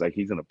where I was just like,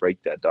 he's going to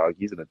break that dog.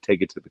 He's going to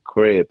take it to the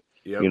crib,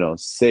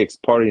 6,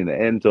 party in the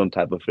end zone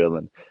type of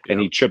feeling. And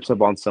he trips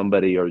up on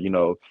somebody or,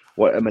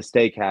 what a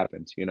mistake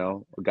happens, a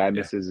guy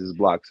misses his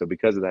block. So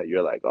because of that,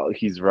 you're like, oh,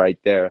 he's right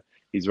there.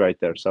 He's right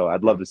there. So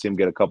I'd love to see him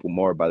get a couple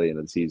more by the end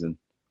of the season.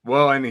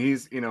 Well, and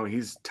he's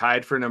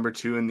tied for number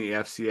 2 in the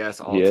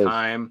FCS all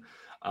time.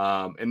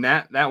 And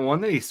that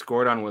one that he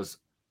scored on was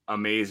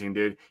amazing,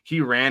 dude.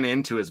 He ran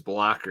into his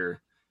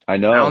blocker. I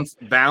know.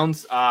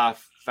 Bounced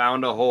off,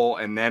 found a hole,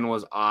 and then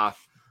was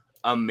off.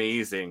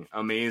 Amazing.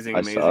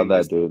 I saw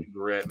that, dude.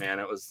 Grit, man.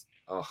 It was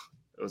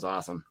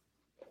awesome.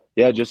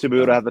 Yeah, just to be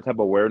able to have the type of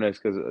awareness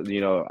because,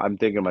 I'm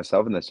thinking of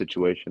myself in that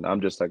situation. I'm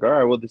just like, all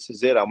right, well, this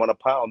is it. I'm on a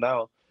pile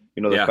now.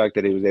 The fact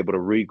that he was able to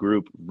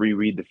regroup,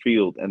 reread the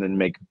field, and then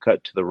make a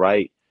cut to the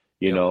right,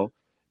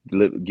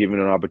 giving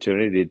an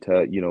opportunity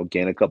to,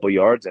 gain a couple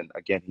yards. And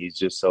again,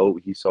 he's so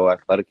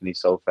athletic and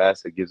he's so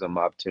fast. It gives him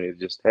an opportunity to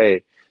just,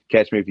 hey,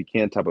 catch me if you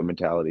can type of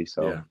mentality.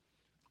 So, yeah.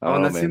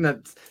 And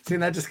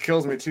that just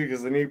kills me too,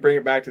 because then you bring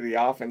it back to the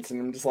offense and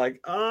I'm just like,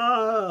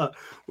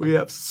 we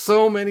have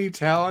so many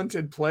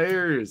talented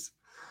players.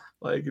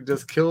 Like, it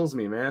just kills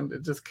me, man.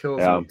 It just kills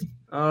me.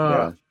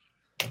 Oh,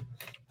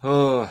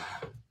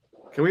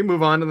 can we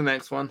move on to the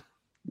next one?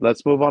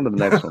 Let's move on to the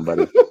next one,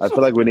 buddy. I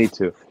feel like we need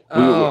to.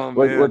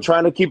 We're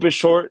trying to keep it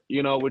short.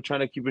 We're trying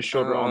to keep it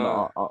shorter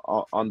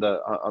on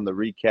the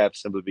recap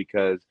simply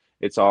because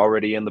it's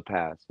already in the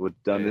past. What's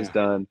done is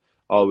done.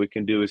 All we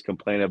can do is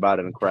complain about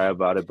it and cry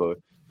about it, but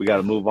we got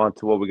to move on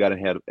to what we got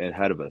ahead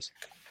of us.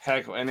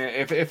 Heck, and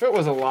if it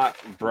was a lot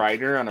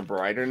brighter on a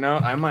brighter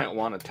note, I might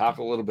want to talk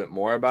a little bit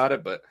more about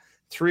it. But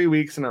 3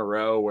 weeks in a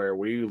row where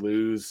we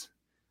lose,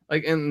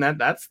 like, and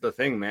that's the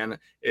thing, man,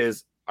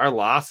 is our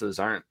losses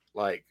aren't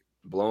like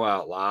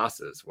blowout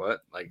losses.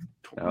 What, like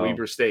No.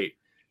 Weber State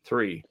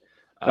 3.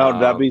 No,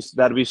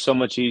 that'd be so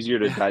much easier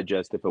to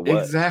digest if it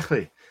was.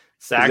 Exactly.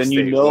 Sac then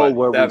State, you know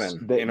where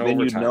then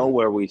you know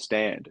where we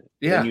stand.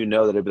 Yeah. Then you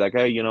know that it'd be like,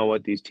 hey, you know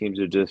what? These teams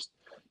are just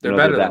they're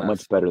they're that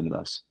much better than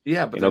us.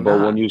 Yeah, but but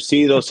when you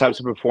see those types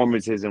of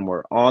performances and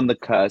we're on the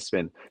cusp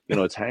and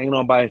it's hanging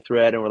on by a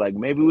thread and we're like,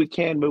 maybe we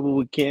can't.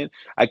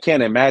 I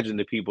can't imagine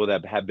the people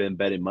that have been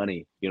betting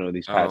money,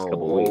 these past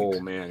couple of weeks.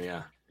 Oh man,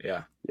 yeah.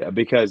 Yeah,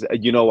 because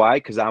you know why?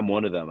 Because I'm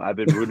one of them. I've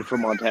been rooting for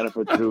Montana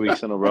for 3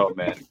 weeks in a row,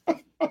 man.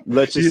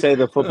 Let's just say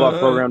the football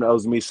program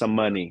owes me some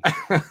money.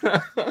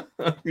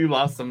 You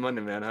lost some money,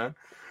 man, huh?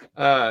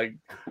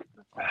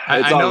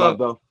 It's all love,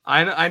 though.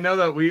 I know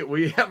that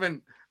we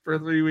haven't, for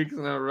 3 weeks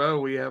in a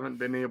row, we haven't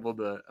been able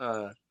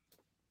to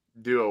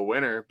do a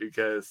winner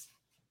because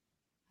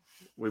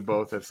we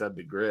both have said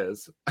the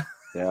Grizz.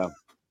 Yeah.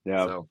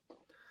 So,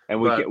 and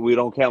we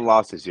don't count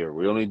losses here.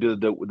 We only do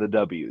the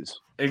W's.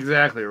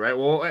 Exactly right.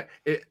 Well,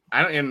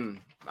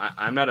 I'm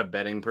not a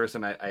betting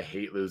person. I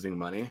hate losing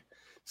money.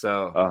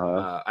 So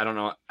I don't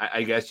know.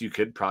 I guess you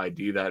could probably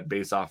do that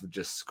based off of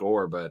just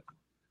score, but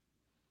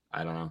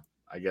I don't know.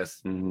 I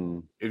guess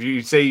if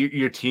you say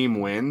your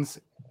team wins,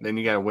 then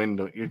you got to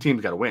win. Your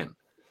team's got to win.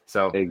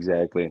 So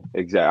exactly.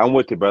 I'm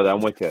with you, brother. I'm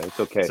with you. It's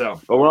okay.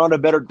 So, but we're on to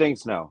better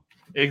things now.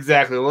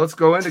 Exactly. Well, let's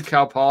go into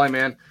Cal Poly,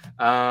 man.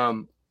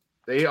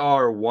 They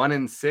are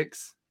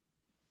 1-6,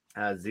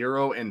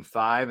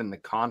 0-5 in the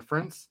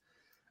conference.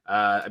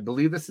 I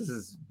believe this is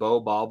his Bo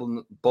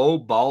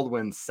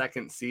Baldwin's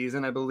second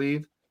season, I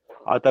believe.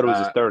 I thought it was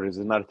his third. Is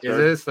it not his third? Is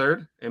it his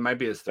third? It might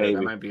be his third. Maybe.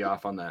 I might be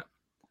off on that.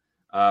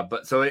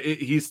 But so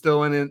he's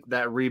still in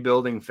that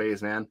rebuilding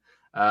phase, man.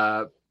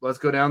 Let's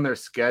go down their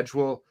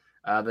schedule.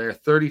 Their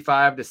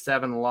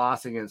 35-7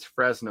 loss against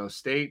Fresno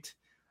State.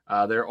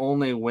 Their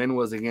only win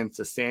was against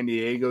the San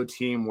Diego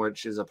team,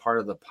 which is a part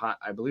of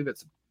I believe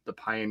it's the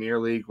Pioneer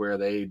League, where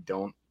they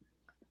don't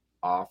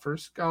offer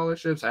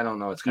scholarships. I don't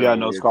know. It's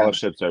no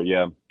scholarships there.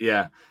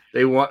 Yeah.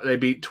 They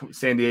beat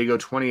San Diego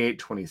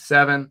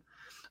 28-27.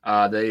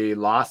 They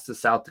lost to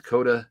South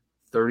Dakota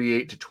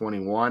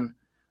 38-21.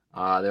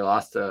 They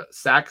lost to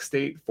Sac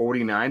State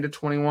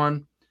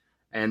 49-21,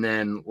 and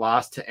then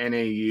lost to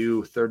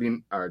NAU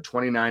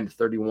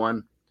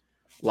 29-31.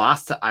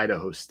 Lost to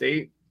Idaho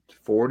State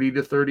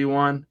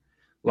 40-31.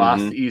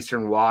 Lost to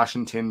Eastern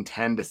Washington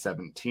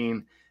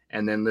 10-17.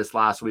 And then this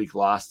last week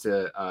lost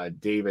to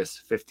Davis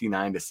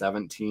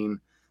 59-17.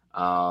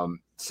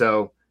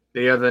 So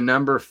they are the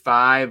number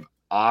 5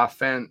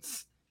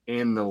 offense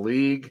in the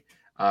league.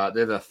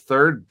 They're the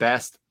third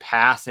best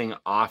passing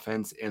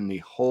offense in the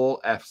whole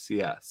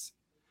FCS.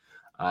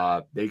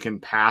 They can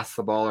pass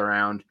the ball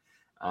around.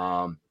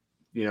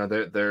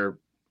 They're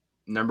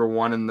number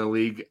 1 in the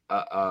league,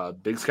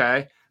 Big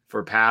Sky,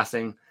 for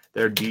passing.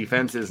 Their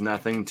defense is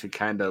nothing to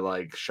kind of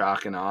like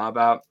shock and awe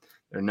about.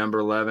 They're number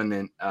 11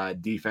 in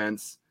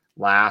defense,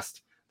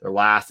 last. They're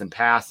last in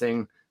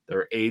passing.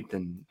 They're 8th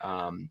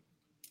in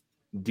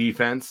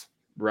defense,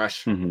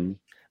 rush.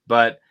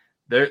 But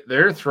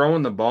they're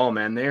throwing the ball,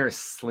 man. They are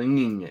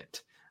slinging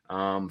it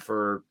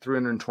for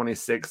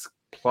 326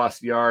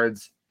 plus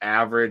yards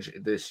average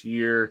this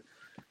year.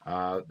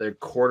 Their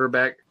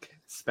quarterback,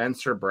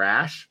 Spencer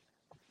Brash,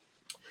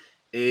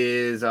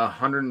 is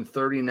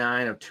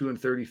 139 of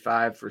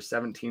 235 for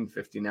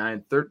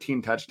 1759,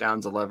 13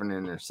 touchdowns, 11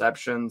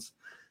 interceptions.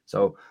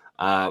 So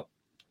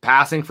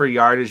passing for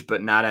yardage,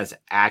 but not as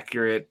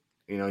accurate.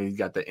 He's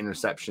got the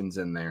interceptions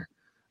in there.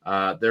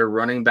 Their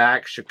running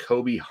back,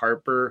 Jacoby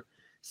Harper,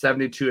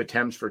 72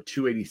 attempts for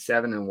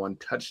 287 and 1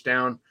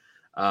 touchdown.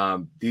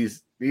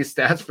 These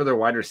stats for their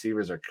wide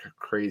receivers are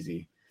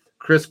crazy.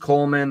 Chris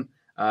Coleman,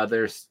 I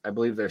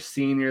believe they're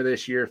senior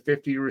this year,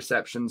 50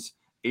 receptions,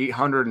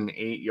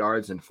 808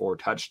 yards and 4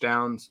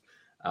 touchdowns.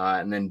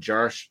 And then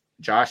Josh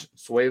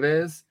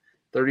Suarez,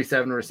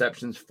 37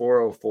 receptions,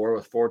 404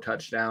 with 4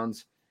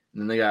 touchdowns.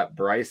 And then they got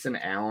Bryson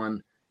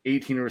Allen,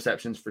 18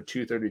 receptions for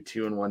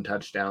 232 and 1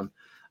 touchdown.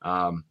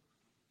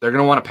 They're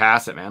going to want to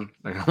pass it, man.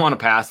 They're going to want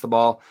to pass the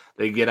ball.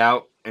 They get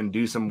out and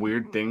do some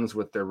weird things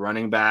with their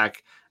running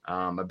back.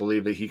 I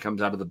believe that he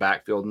comes out of the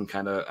backfield and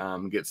kind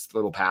of gets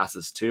little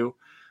passes too.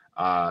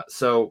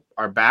 So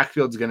our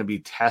backfield is going to be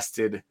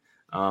tested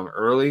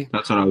early.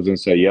 That's what I was going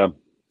to say. Yeah.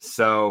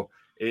 So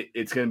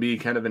it's going to be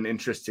kind of an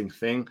interesting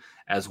thing,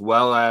 as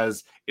well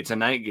as it's a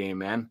night game,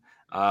 man.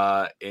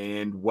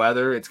 And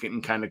weather, it's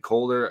getting kind of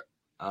colder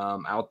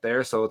out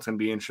there. So it's going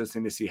to be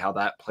interesting to see how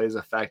that plays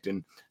effect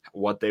and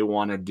what they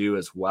want to do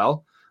as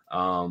well.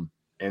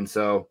 And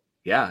so,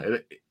 yeah,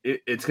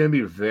 it's going to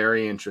be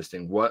very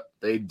interesting what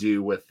they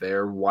do with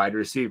their wide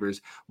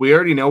receivers. We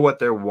already know what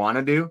they want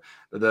to do.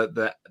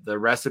 The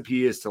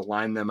recipe is to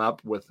line them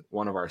up with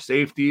one of our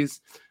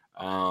safeties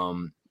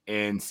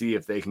and see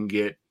if they can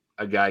get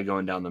a guy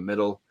going down the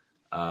middle.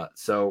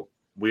 So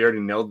we already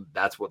know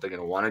that's what they're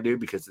going to want to do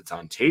because it's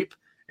on tape,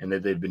 and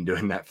that they've been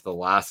doing that for the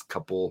last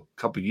couple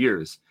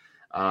years.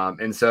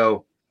 And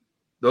so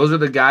those are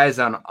the guys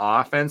on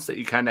offense that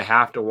you kind of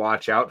have to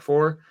watch out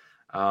for.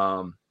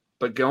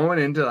 But going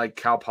into like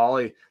Cal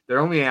Poly, they're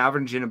only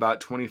averaging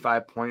about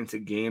 25 points a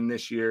game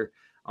this year,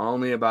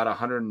 only about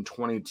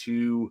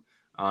 122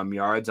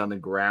 yards on the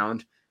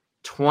ground.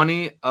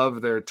 20 of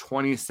their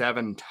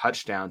 27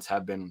 touchdowns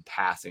have been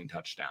passing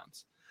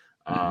touchdowns.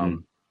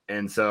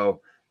 And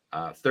so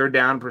third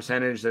down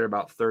percentage, they're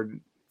about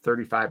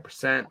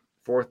 35%.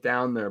 Fourth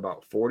down, they're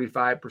about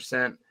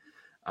 45%.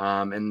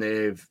 And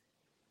they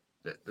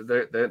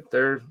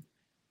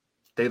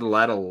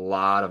let a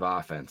lot of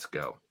offense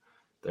go.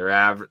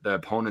 The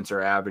opponents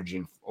are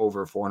averaging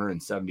over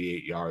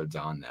 478 yards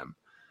on them.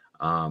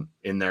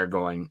 In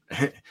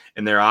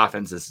their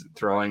offense is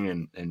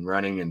throwing and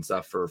running and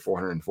stuff for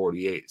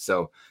 448.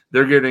 So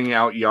they're getting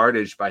out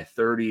yardage by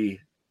 30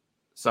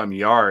 some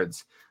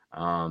yards,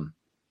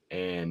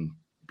 and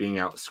being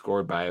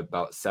outscored by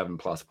about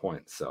 7+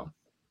 points. So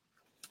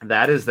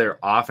that is their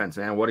offense,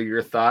 man. What are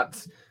your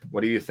thoughts?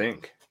 What do you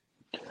think?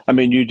 I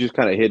mean, you just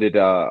kind of hit it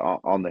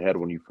on the head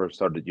when you first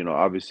started.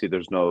 Obviously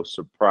there's no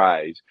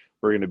surprise.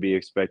 We're going to be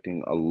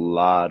expecting a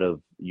lot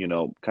of,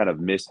 kind of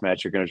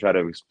mismatch. You're going to try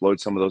to exploit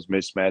some of those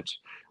mismatch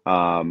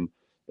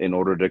in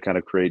order to kind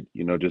of create,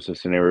 just a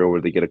scenario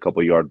where they get a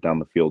couple yards down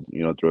the field,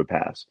 through a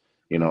pass.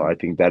 I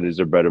think that is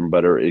their bread and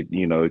butter. It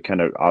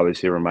kind of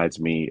obviously reminds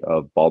me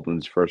of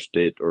Baldwin's first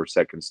stint or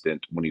second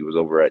stint when he was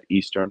over at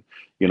Eastern.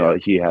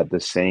 He had the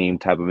same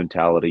type of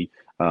mentality.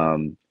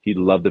 He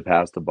loved to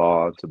pass the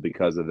ball. So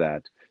because of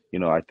that,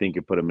 I think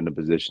it put him in a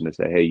position to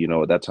say, hey,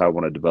 that's how I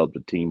want to develop the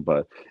team.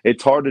 But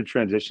it's hard to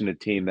transition a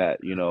team that,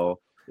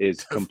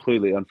 is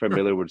completely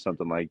unfamiliar with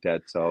something like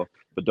that. So,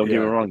 but don't get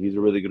me wrong, he's a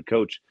really good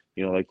coach.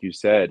 Like you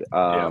said,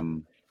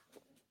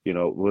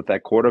 with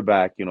that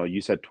quarterback,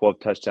 you said 12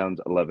 touchdowns,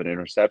 11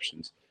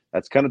 interceptions.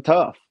 That's kind of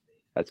tough.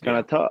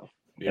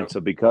 Yeah. And so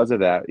because of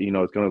that,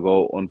 it's going to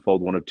go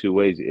unfold one of two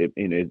ways. It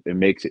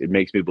makes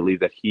me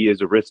believe that he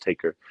is a risk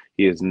taker.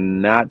 He is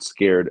not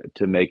scared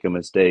to make a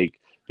mistake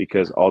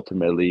because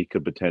ultimately he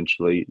could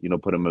potentially,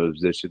 put him in a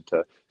position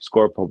to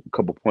score a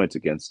couple points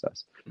against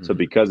us. Mm-hmm. So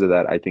because of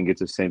that, I think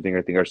it's the same thing.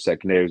 I think our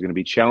secondary is going to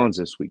be challenged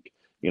this week.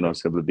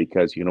 Simply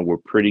because, we're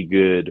pretty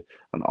good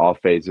on all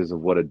phases of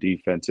what a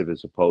defense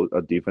is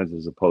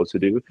supposed to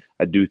do.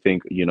 I do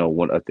think,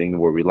 a thing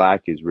where we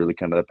lack is really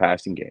kind of the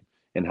passing game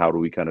and how do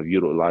we kind of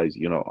utilize,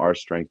 our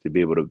strength to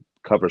be able to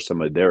cover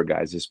some of their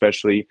guys,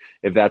 especially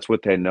if that's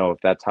what they know, if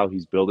that's how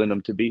he's building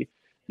them to be,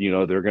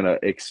 they're going to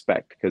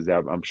expect, because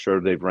I'm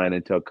sure they've ran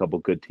into a couple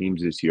good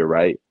teams this year,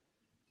 right?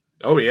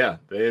 Oh yeah.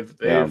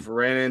 They've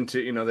ran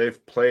into,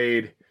 they've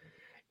played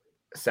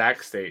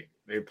Sac State.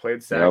 They've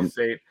played Sac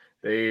State.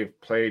 They've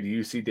played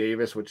UC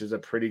Davis, which is a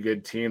pretty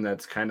good team.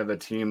 That's kind of a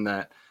team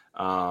that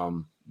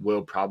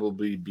will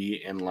probably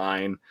be in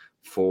line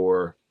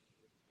for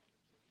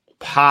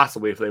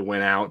possibly, if they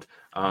win out,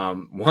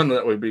 one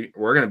that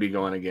we're going to be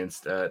going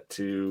against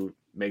to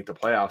make the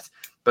playoffs.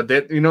 But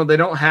they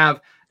don't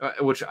have,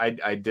 which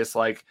I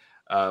dislike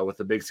with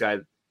the Big Sky.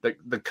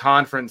 The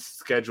conference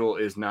schedule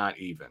is not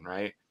even,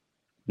 right?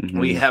 Mm-hmm.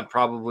 We have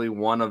probably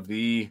one of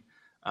the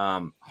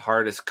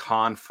hardest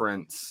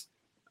conference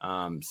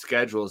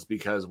schedules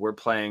because we're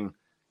playing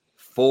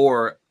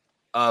 4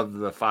 of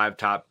the 5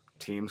 top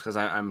teams, because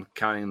I'm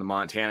counting the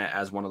Montana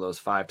as one of those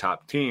 5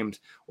 top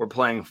teams. We're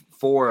playing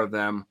 4 of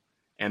them,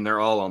 and they're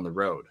all on the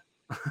road,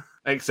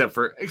 except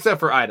for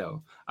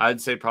Idaho.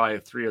 I'd say probably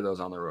 3 of those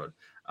on the road.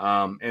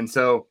 And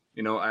so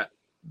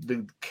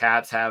the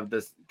Cats have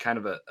this kind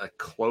of a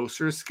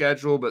closer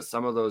schedule, but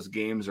some of those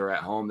games are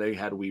at home. They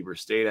had Weber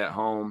State at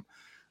home,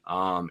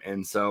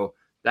 and so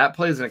that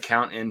plays an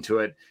account into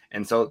it.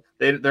 And so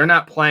they're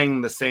not playing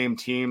the same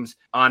teams.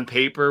 On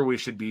paper, we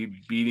should be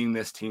beating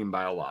this team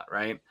by a lot,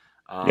 right?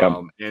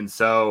 And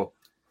so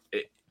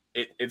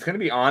it's going to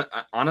be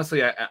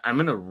honestly, I'm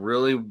going to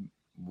really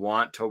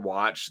want to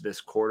watch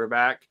this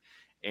quarterback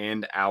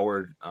and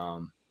our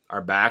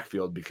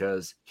backfield,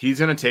 because he's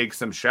going to take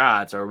some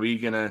shots. Are we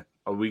going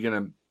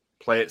to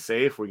play it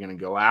safe? We're going to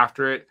go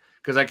after it?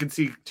 Because I could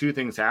see 2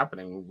 things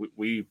happening.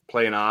 We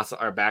play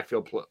our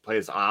backfield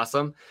plays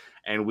awesome,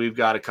 and we've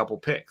got a couple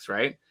picks,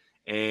 right?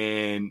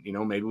 And,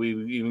 maybe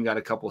we even got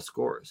a couple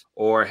scores.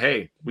 Or,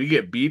 hey, we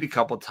get beat a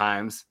couple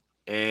times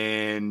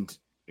and,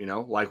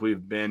 like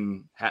we've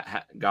been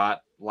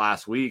got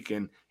last week,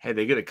 and, hey,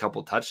 they get a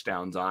couple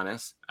touchdowns on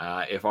us.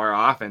 If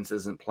our offense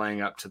isn't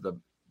playing up to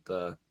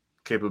the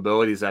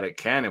capabilities that it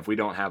can, if we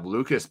don't have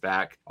Lucas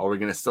back, are we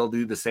going to still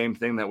do the same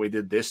thing that we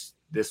did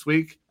this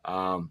week?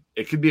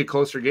 It could be a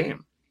closer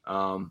game.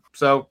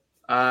 So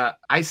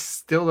I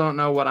still don't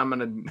know what I'm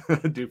going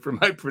to do for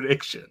my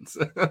predictions.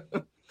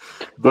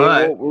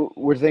 But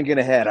we're thinking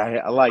ahead.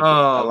 I like it.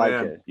 I like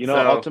it.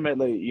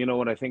 Ultimately,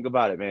 when I think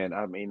about it, man,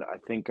 I mean, I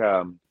think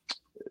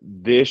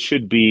this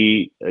should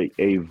be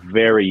a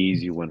very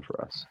easy win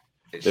for us.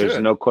 There's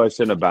no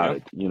question about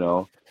it.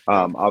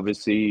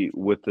 Obviously,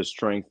 with the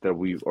strength that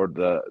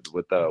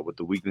with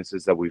the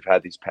weaknesses that we've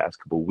had these past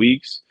couple of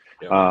weeks,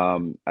 Yep.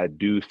 I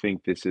do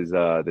think this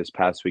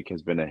past week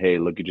has been a hey,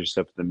 look at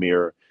yourself in the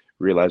mirror,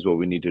 realize what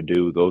we need to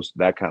do.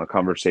 That kind of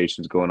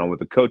conversations going on with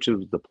the coaches,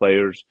 with the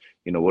players.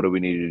 What do we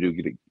need to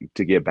do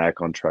to get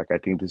back on track? I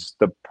think this is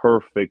the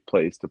perfect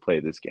place to play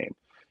this game.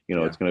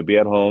 It's going to be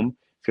at home.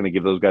 It's going to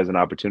give those guys an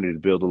opportunity to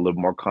build a little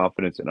more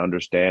confidence and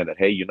understand that,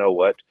 hey, you know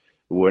what?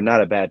 We're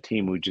not a bad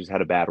team. We just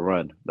had a bad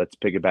run. Let's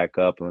pick it back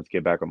up and let's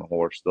get back on the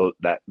horse.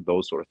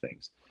 Those sort of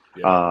things.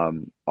 Yeah.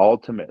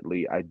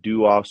 Ultimately, I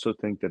do also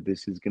think that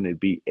this is going to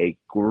be a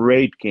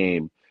great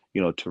game,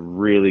 to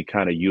really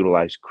kind of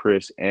utilize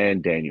Chris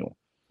and Daniel.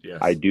 Yes.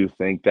 I do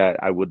think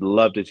that I would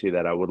love to see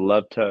that. I would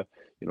love to,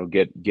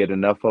 get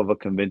enough of a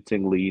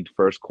convincing lead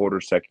first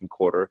quarter, second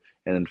quarter,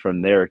 and then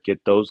from there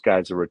get those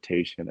guys a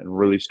rotation and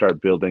really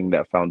start building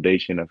that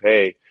foundation of,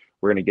 hey,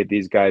 we're going to get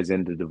these guys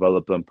in to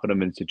develop them, put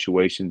them in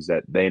situations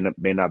that they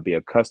may not be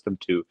accustomed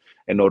to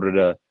in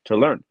order to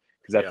learn.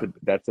 Because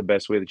that's the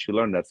best way that you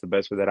learn. That's the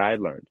best way that I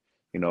learned.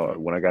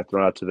 When I got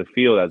thrown out to the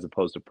field as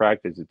opposed to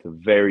practice, it's a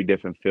very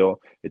different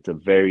feel. It's a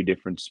very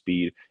different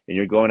speed. And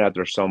you're going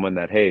after someone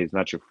that, hey, is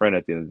not your friend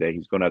at the end of the day.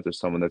 He's going after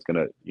someone that's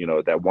going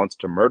to, that wants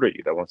to murder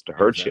you, that wants to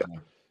hurt you.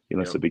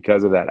 So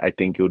because of that, I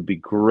think it would be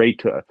great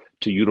to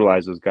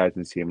utilize those guys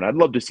and see them. And I'd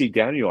love to see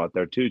Daniel out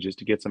there too, just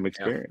to get some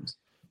experience,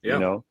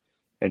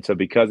 And so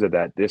because of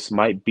that, this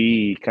might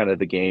be kind of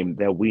the game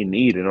that we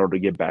need in order to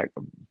get back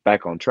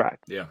on track.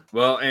 Yeah.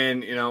 Well,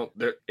 and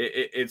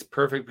it's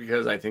perfect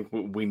because I think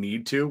we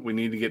need to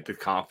get the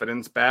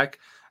confidence back.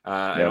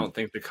 I don't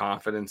think the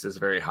confidence is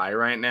very high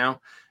right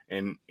now.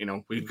 And,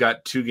 we've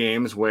got 2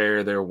 games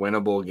where they're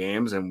winnable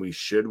games and we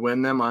should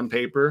win them on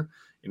paper.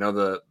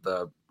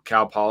 The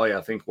Cal Poly,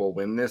 I think, will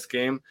win this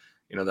game.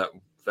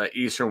 That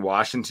Eastern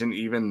Washington,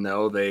 even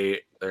though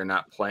they're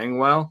not playing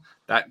well,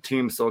 that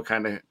team still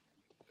kind of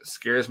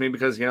scares me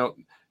because, they're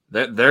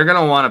going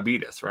to want to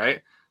beat us,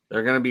 right?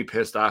 They're going to be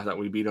pissed off that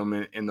we beat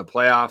them in the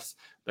playoffs.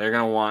 They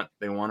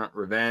want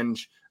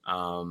revenge.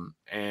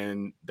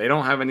 And they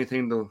don't have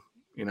anything to,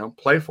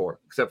 play for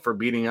except for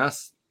beating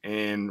us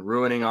and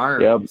ruining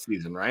our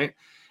season. Right.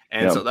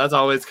 And so that's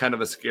always kind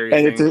of a scary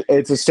thing.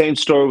 It's the same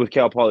story with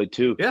Cal Poly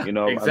too. Yeah,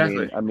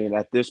 exactly. I mean,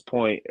 at this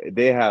point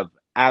they have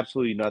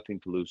absolutely nothing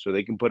to lose, so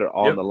they can put it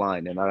all on the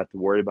line and not have to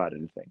worry about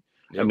anything.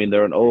 I mean,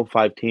 they're an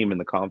 0-5 team in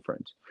the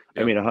conference.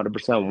 I mean,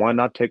 100%. Why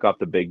not take off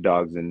the big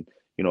dogs and,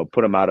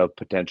 put them out of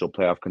potential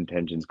playoff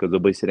contentions because they'll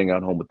be sitting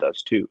at home with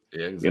us too.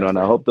 Yeah, exactly. And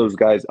I hope those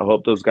guys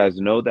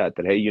know that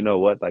hey, you know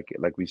what,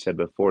 like we said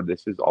before,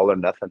 this is all or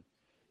nothing.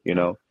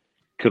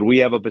 Could we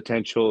have a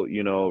potential,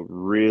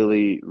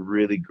 really,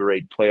 really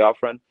great playoff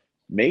run?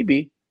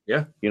 Maybe.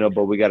 Yeah.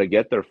 But we got to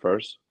get there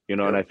first. And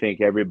I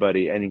think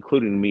everybody, and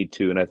including me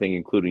too, and I think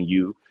including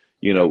you,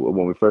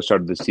 when we first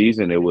started the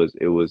season, it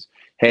was,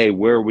 hey,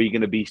 where are we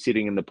going to be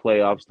sitting in the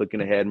playoffs,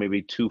 looking ahead,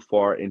 maybe too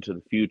far into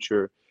the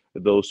future,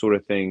 those sort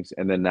of things.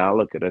 And then now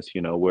look at us,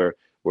 we're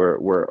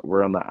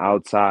on the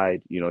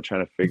outside,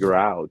 trying to figure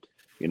out,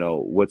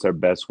 what's our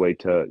best way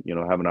to,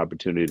 have an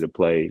opportunity to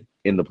play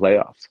in the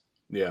playoffs.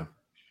 Yeah.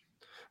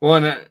 Well,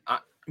 and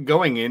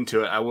going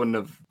into it, I wouldn't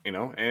have,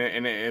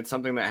 and it's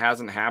something that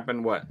hasn't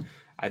happened.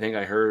 I think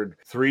I heard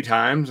 3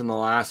 times in the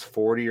last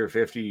 40 or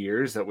 50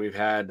 years that we've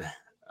had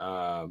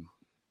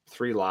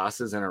 3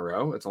 losses in a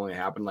row. It's only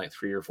happened like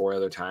 3 or 4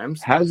 other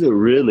times. Has it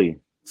really?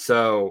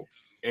 So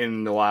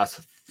in the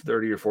last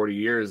 30 or 40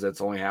 years,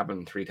 that's only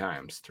happened 3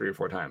 or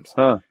 4 times.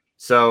 Huh.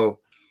 So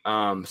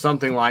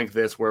something like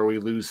this where we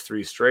lose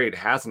 3 straight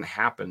hasn't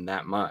happened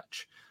that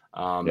much.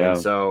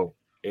 And so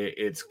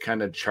it's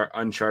kind of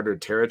uncharted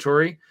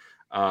territory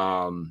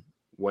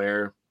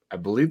where I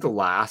believe the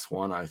last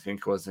one I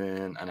think was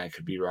in, and I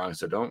could be wrong,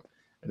 so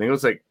I think it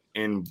was like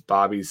in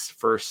Bobby's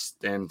first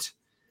stint,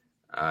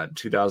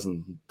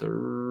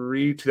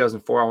 2003,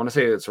 2004. I want to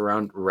say it's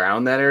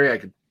around that area. I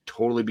could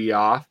totally be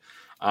off.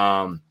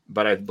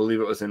 But I believe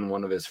it was in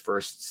one of his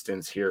first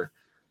stints here.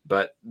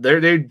 But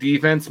their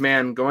defense,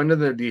 man, going to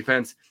their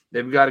defense,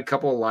 they've got a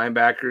couple of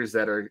linebackers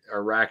that are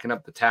racking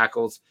up the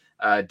tackles.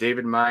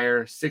 David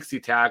Meyer,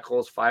 60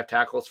 tackles, 5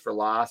 tackles for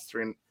loss,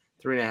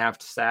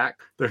 3.5 sack.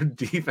 Their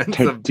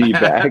defensive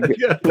back.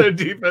 Their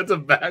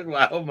defensive back.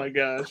 Wow, oh my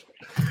gosh.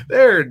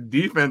 Their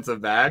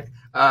defensive back.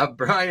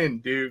 Brian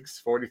Dukes,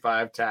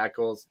 45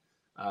 tackles,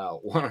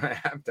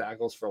 1.5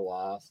 tackles for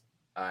loss,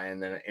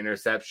 and then an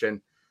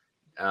interception.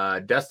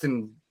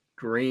 Dustin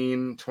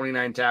Green,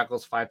 29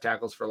 tackles, 5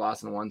 tackles for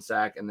loss and 1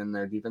 sack. And then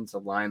their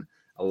defensive line,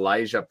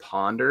 Elijah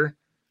Ponder,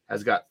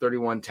 has got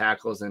 31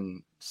 tackles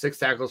and 6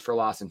 tackles for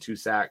loss and 2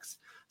 sacks.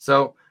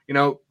 So,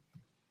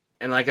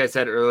 and like I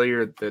said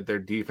earlier, that their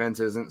defense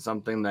isn't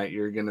something that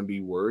you're going to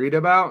be worried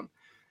about.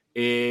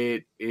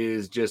 It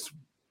is just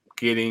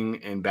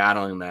getting and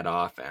battling that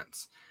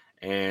offense.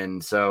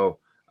 And so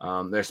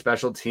their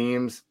special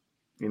teams,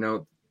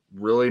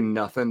 really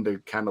nothing to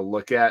kind of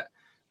look at.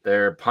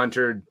 Their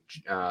punter,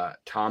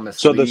 Thomas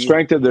So Lee. the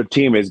strength of their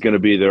team is going to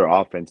be their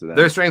offense. Then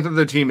Their strength of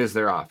the team is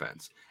their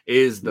offense,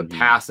 is the Mhm.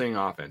 passing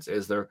offense,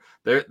 is their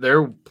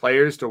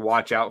players to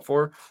watch out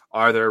for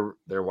are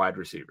their wide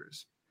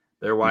receivers.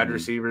 Their wide Mhm.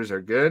 receivers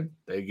are good.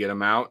 They get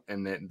them out,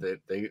 and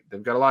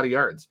they've got a lot of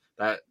yards.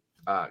 That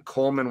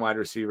Coleman wide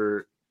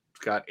receiver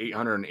got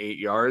 808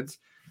 yards.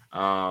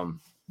 I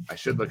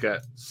should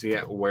see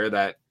where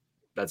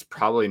that's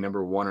probably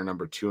number 1 or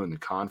number 2 in the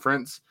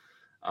conference.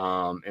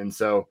 And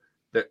so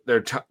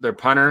their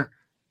punter,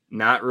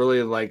 not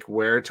really like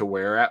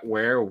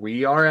where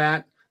we are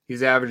at.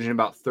 He's averaging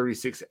about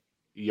 36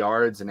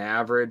 yards an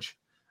average.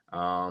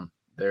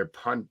 Their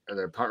punt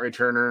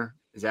returner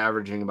is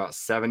averaging about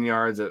 7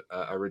 yards a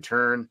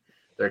return.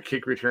 Their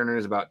kick returner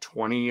is about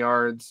 20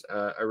 yards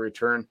a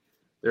return.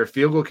 Their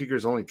field goal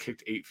kicker's only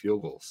kicked 8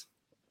 field goals.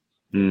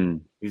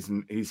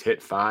 He's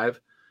hit 5.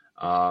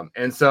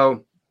 And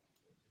so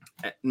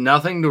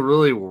nothing to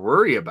really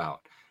worry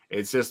about.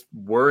 It's just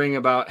worrying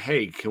about,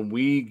 hey, can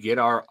we get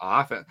our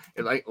offense?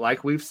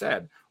 Like we've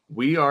said,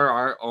 we are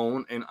our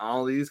own in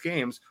all these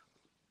games.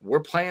 We're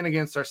playing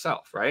against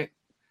ourselves, right?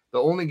 The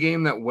only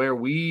game where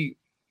we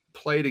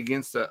played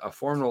against a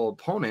formidable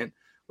opponent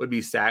would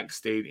be Sac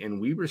State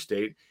and Weber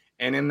State.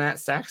 And in that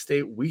Sac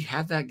State, we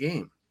had that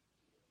game.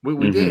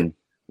 We did.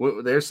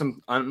 There's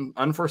some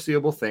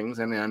unforeseeable things,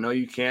 and I know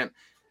you can't,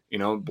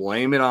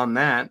 blame it on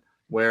that,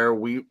 where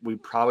we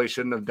probably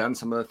shouldn't have done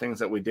some of the things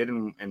that we did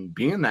and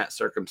be in that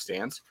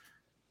circumstance.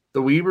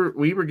 The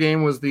Weber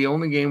game was the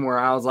only game where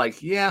I was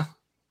like, yeah,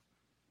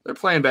 they're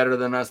playing better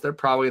than us. They're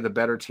probably the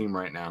better team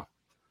right now.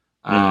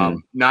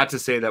 Not to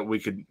say that we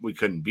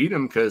couldn't beat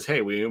them, because,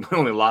 hey, we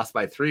only lost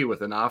by 3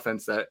 with an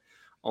offense that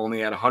only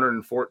had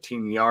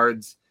 114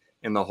 yards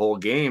in the whole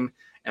game.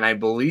 And I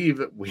believe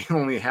that we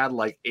only had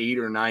like 8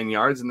 or 9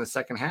 yards in the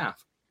second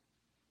half.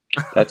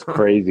 That's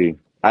crazy.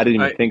 I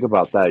didn't even think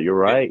about that. You're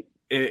right.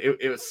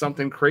 It was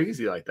something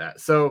crazy like that.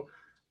 So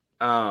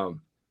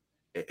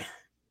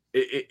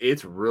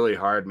it's really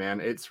hard,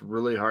 man. It's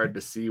really hard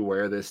to see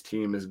where this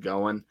team is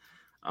going.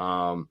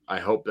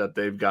 I hope that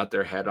they've got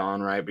their head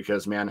on right,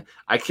 because, man,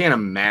 I can't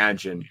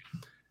imagine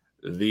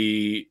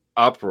the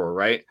uproar,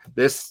 right?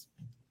 This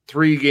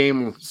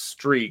 3-game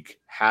streak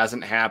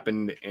hasn't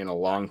happened in a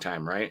long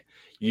time, right?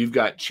 You've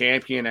got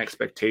champion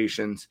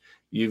expectations.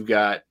 You've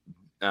got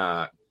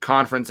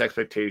conference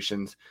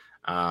expectations,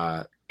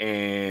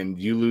 and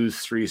you lose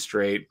 3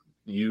 straight.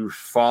 You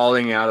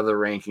falling out of the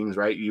rankings,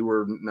 right? You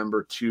were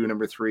number 2,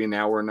 number 3, and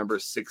now we're number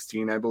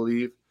 16, I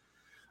believe.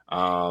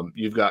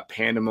 You've got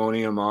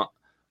pandemonium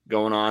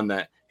going on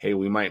that, hey,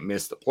 we might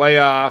miss the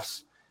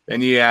playoffs.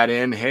 Then you add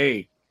in,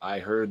 hey, I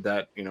heard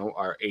that,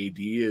 our AD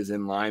is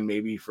in line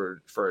maybe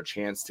for a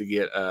chance to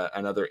get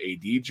another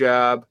AD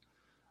job.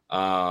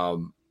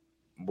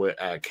 With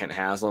Kent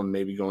Haslam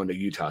maybe going to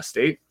Utah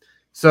State.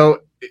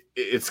 So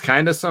it's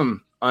kind of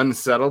some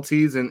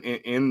unsubtleties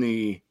in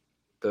the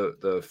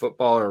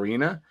football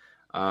arena.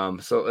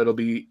 So it'll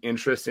be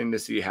interesting to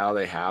see how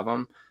they have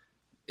them.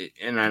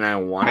 And I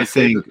want to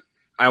say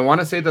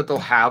that they'll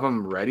have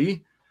them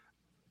ready,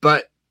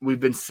 but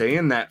we've been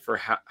saying that for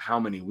how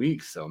many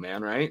weeks? So,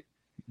 man, right?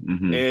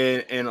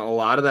 And a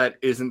lot of that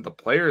isn't the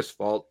players'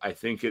 fault. I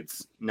think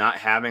it's not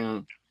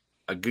having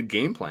a good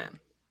game plan.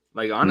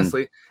 Like,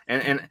 honestly,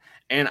 and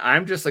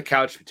I'm just a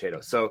couch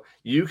potato. So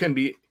you can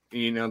be,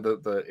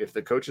 if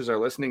the coaches are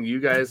listening, you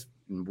guys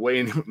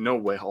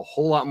know a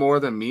whole lot more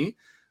than me,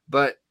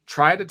 but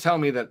try to tell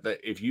me that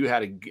if you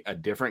had a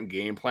different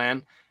game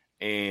plan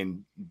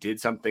and did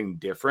something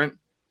different,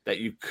 that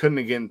you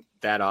couldn't get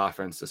that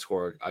offense to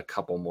score a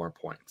couple more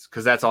points,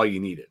 because that's all you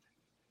needed.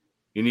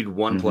 You need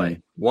one play.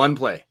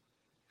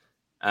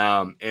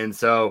 And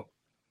so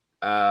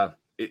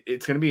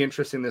it's going to be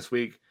interesting this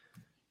week.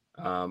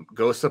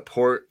 Go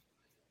support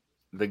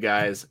the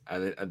guys.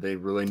 They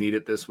really need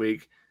it this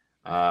week.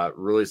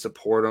 Really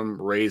support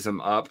them, raise them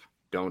up.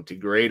 Don't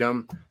degrade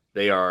them.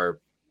 They are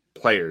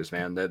players,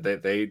 man.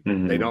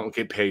 They don't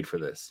get paid for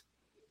this.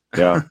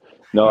 Yeah.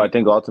 No, I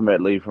think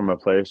ultimately, from a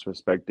player's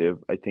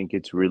perspective, I think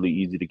it's really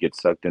easy to get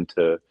sucked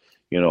into,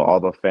 all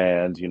the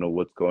fans,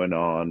 what's going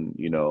on,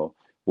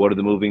 what are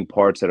the moving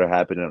parts that are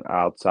happening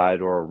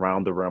outside or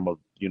around the realm of,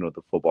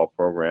 the football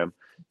program.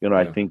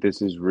 I think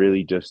this is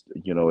really just,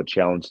 a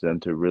challenge to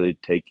them to really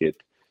take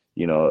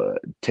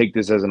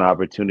this as an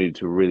opportunity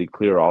to really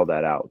clear all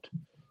that out.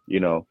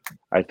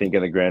 I think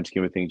in the grand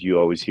scheme of things, you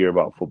always hear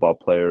about football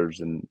players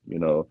and,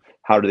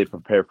 how do they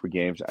prepare for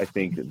games? I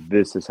think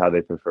this is how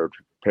they prepare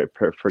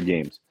for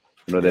games.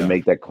 They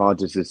make that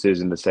conscious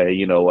decision to say,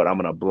 you know what, I'm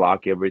going to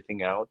block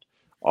everything out.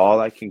 All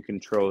I can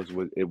control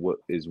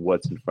is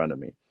what's in front of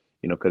me.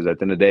 Because at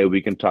the end of the day, we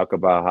can talk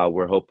about how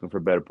we're hoping for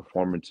better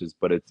performances,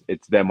 but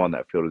it's them on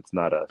that field. It's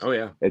not us. Oh,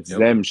 yeah. It's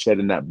them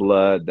shedding that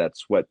blood, that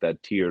sweat,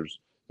 that tears,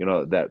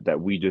 that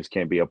we just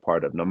can't be a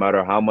part of. No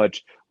matter how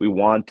much we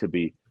want to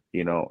be,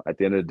 at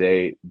the end of the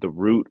day, the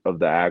root of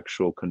the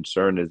actual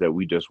concern is that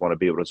we just want to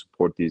be able to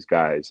support these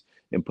guys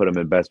and put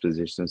them in best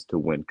positions to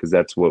win, because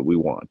that's what we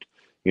want.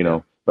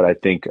 But I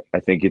think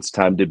it's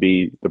time to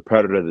be the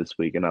predator this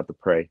week and not the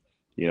prey.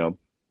 Yep.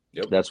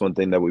 That's one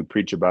thing that we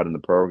preach about in the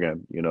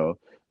program.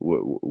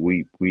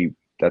 We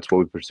that's what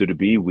we pursue to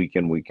be week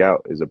in, week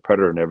out, is a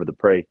predator, never the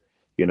prey.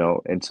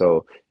 And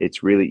so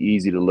it's really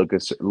easy to look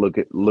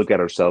at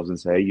ourselves and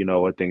say, hey, you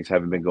know what, things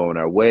haven't been going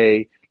our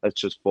way. Let's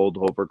just fold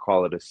over,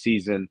 call it a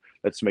season.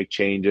 Let's make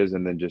changes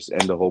and then just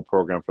end the whole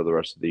program for the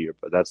rest of the year.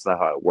 But that's not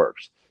how it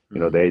works.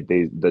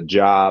 The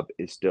job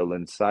is still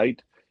in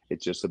sight.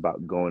 It's just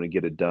about going to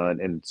get it done,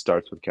 and it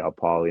starts with Cal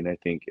Poly. And I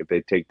think if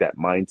they take that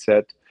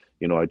mindset,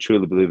 I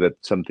truly believe that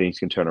some things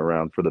can turn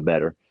around for the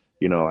better.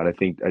 And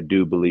I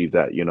do believe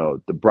that,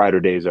 the brighter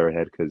days are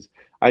ahead, because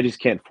I just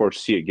can't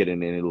foresee it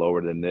getting any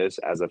lower than this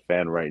as a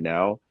fan right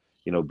now,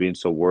 being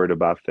so worried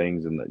about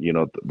things and,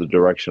 the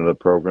direction of the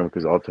program,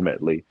 because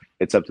ultimately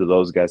it's up to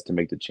those guys to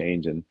make the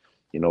change. And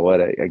you know what,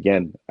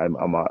 I'm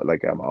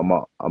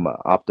an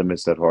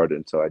optimist at heart.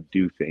 And so I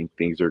do think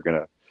things are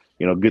going to,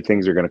 good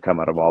things are going to come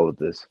out of all of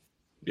this.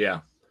 Yeah.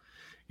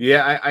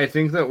 Yeah. I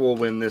think that we'll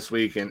win this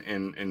week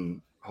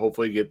and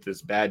hopefully get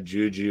this bad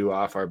juju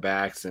off our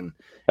backs. And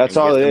that's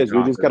all it is.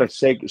 We just got to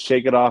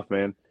shake it off,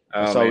 man.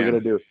 That's all we got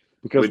to do.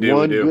 Because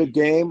good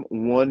game,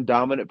 one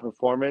dominant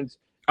performance,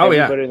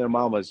 everybody and their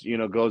mamas,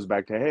 goes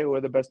back to, hey,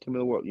 we're the best team in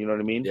the world. You know what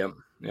I mean? Yep.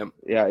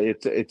 Yeah,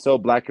 it's so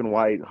black and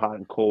white, hot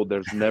and cold.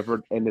 There's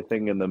never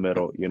anything in the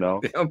middle,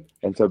 Yep.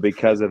 And so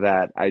because of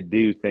that, I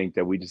do think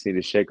that we just need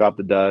to shake off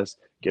the dust,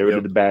 get rid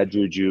of the bad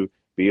juju,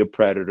 be a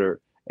predator,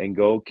 and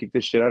go kick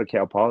the shit out of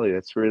Cal Poly.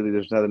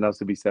 There's nothing else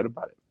to be said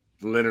about it.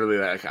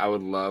 Literally, I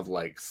would love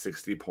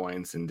 60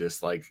 points and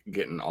just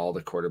getting all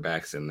the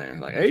quarterbacks in there.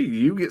 Hey,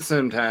 you get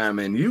some time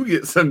and you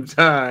get some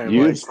time.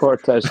 You score a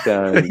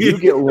touchdown, you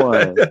get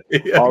one.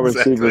 Yeah, all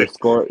receivers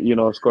score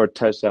a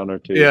touchdown or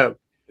two.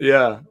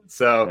 Yeah.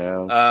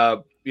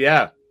 So,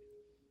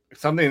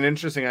 something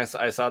interesting.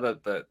 I saw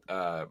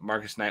that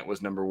Marcus Knight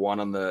was number 1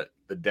 on the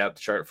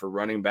depth chart for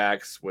running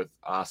backs, with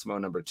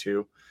Osmo number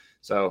 2.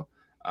 So,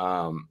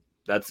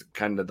 that's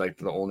kind of the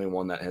only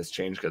one that has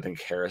changed. I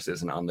think Harris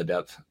isn't on the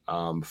depth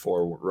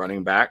for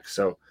running back.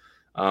 So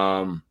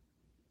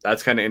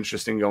that's kind of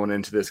interesting going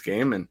into this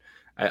game. And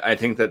I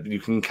think that you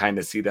can kind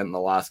of see that in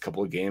the last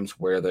couple of games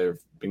where they've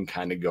been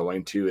kind of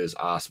going to is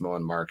Osmo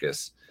and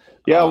Marcus.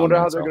 Yeah, I wonder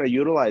how they're going to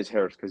utilize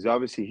Harris, because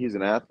obviously he's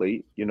an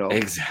athlete,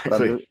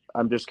 Exactly. But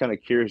I'm just kind of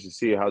curious to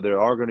see how they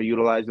are going to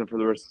utilize him for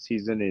the rest of the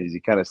season. Is he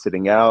kind of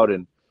sitting out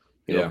and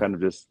kind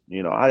of just,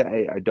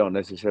 I don't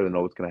necessarily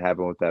know what's going to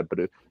happen with that, but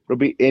it'll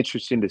be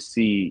interesting to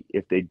see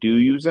if they do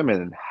use him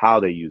and how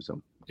they use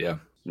him. Yeah.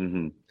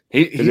 Mm-hmm.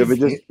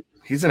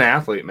 He's an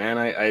athlete, man.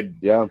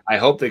 I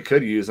hope they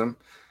could use him.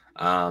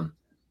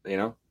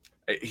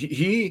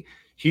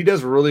 He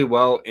does really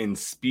well in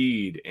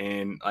speed.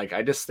 And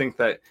I just think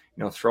that,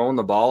 throwing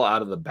the ball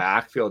out of the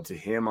backfield to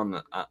him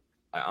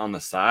on the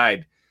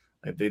side,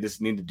 they just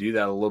need to do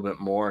that a little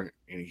bit more.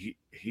 And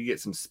he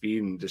gets some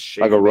speed and just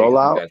shake like a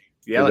rollout.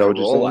 Yeah, like a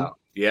rollout.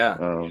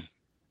 Yeah.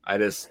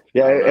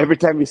 Every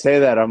time you say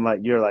that, I'm like,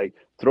 you're like,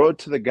 throw it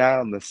to the guy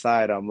on the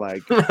side. I'm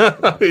like,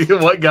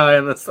 what guy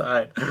on the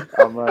side?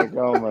 I'm like,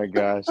 oh my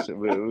gosh,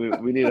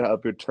 we need to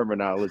up your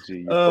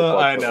terminology.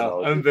 I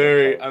know.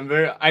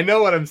 I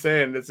know what I'm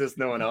saying. It's just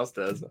no one else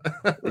does.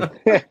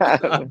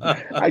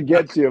 I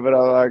get you, but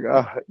I'm like,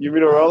 oh, you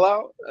mean a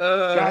rollout?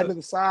 Guy to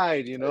the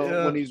side,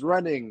 when he's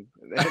running.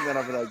 And then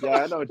I'm like,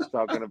 yeah, I know what you're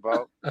talking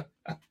about.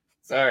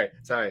 Sorry.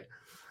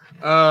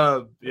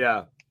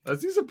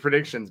 Let's do some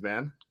predictions,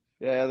 man.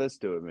 Yeah, let's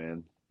do it,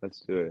 man.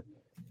 Let's do it.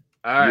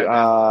 All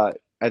right.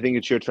 I think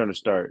it's your turn to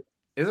start.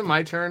 Is it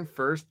my turn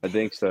first? I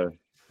think so.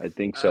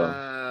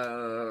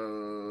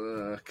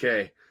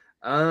 Okay.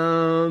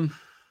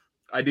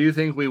 I do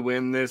think we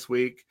win this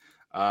week.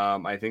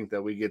 I think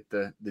that we get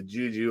the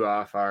juju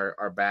off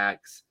our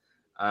backs.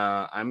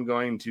 I'm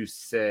going to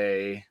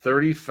say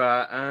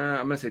 35.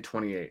 I'm going to say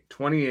 28.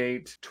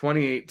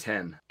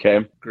 28-10.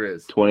 Okay.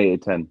 Grizz.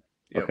 28-10.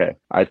 Yep. Okay.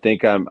 I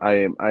think I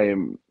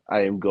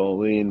am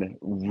going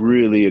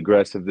really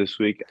aggressive this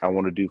week. I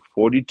want to do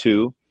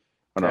 42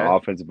 on our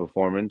offensive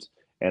performance,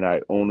 and I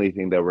only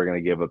think that we're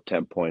going to give up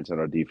 10 points on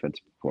our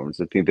defensive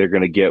performance. I think they're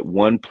going to get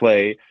one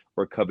play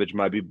where coverage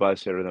might be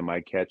busted or they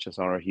might catch us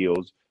on our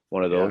heels.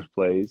 One of those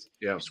plays,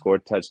 score a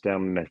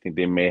touchdown, and I think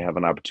they may have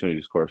an opportunity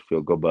to score a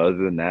field goal. But other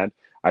than that,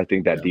 I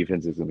think that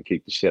defense is going to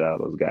kick the shit out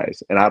of those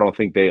guys. And I don't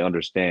think they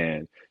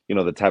understand,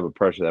 the type of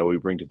pressure that we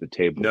bring to the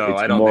table. No,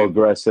 it's more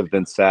aggressive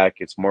than Sac.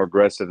 It's more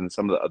aggressive than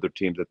some of the other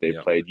teams that they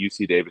played.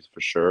 UC Davis for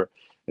sure.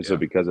 And so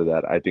because of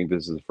that, I think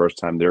this is the first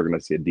time they're going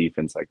to see a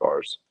defense like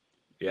ours.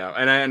 Yeah,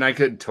 and I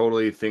could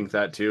totally think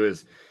that too.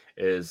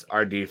 Is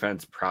our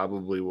defense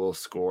probably will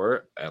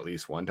score at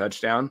least one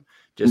touchdown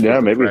just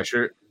with the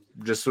pressure.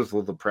 Just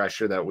with the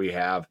pressure that we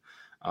have.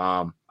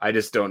 I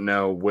just don't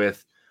know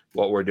with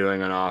what we're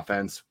doing on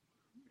offense.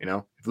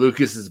 If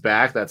Lucas is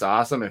back, that's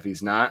awesome. If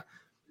he's not,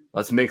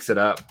 let's mix it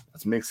up.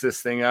 Let's mix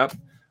this thing up.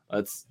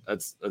 Let's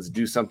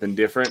do something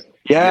different.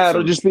 Yeah,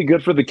 it'll just be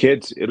good for the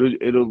kids.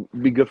 It'll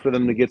be good for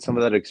them to get some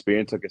of that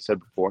experience, like I said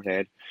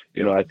beforehand.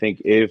 I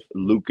think if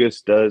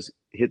Lucas does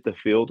hit the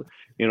field,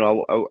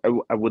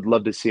 I would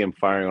love to see him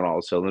firing on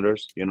all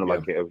cylinders. Yeah.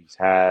 Like he's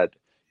had,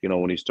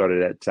 when he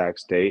started at Sac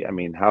State.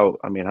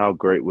 How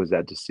great was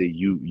that to see?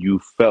 You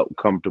felt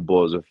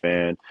comfortable as a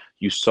fan.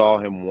 You saw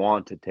him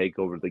want to take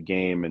over the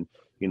game and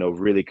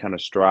really kind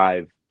of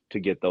strive to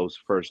get those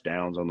first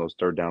downs on those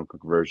third down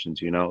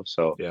conversions.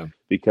 So Yeah.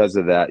 because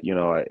of that,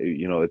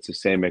 it's the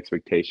same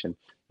expectation.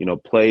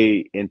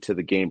 Play into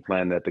the game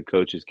plan that the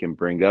coaches can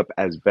bring up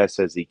as best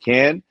as he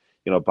can.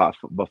 But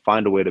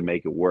find a way to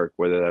make it work,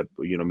 whether that,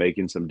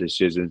 making some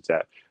decisions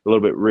that a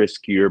little bit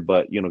riskier,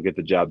 but, get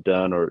the job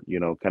done, or,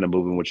 kind of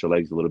moving with your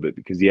legs a little bit,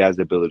 because he has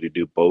the ability to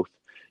do both.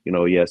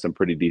 He has some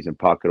pretty decent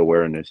pocket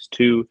awareness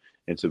too.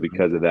 And so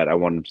because of that, I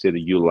want him to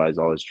utilize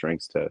all his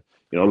strengths to,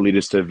 lead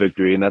us to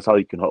victory. And that's all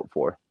you can hope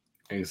for.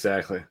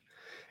 Exactly.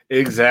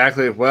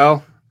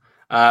 Well,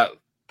 guys,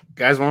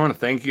 I want to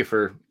thank you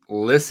for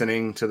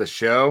listening to the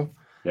show.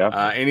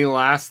 Yeah. Any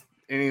last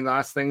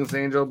things,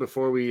 Angel,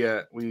 before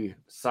we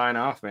sign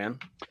off, man?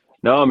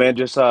 No, man,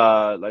 just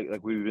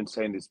like we've been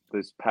saying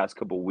this past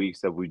couple of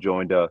weeks, that we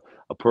joined a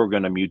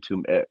program on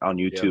YouTube,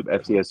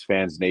 FCS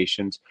Fans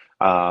Nations.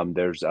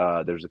 There's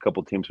a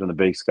couple teams from the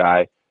Big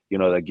Sky,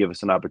 that give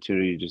us an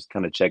opportunity to just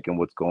kind of check in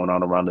what's going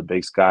on around the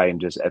Big Sky and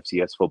just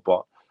FCS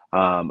football.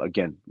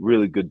 Again,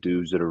 really good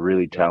dudes that are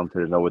really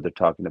talented and know what they're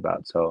talking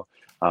about. So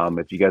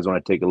if you guys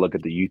want to take a look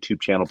at the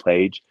YouTube channel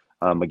page,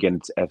 again,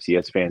 it's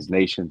FCS Fans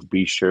Nations.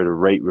 Be sure to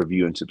rate,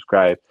 review, and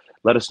subscribe.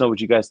 Let us know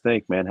what you guys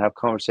think, man. Have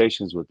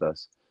conversations with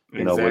us.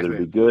 Whether it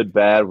be good,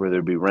 bad, whether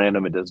it be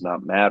random, it does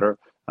not matter.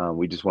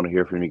 We just want to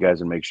hear from you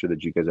guys and make sure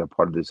that you guys are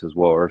part of this as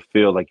well, or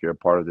feel like you're a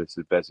part of this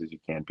as best as you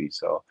can be.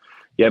 So,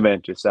 yeah,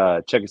 man, just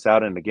check us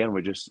out. And again,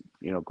 we're just,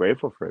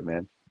 grateful for it,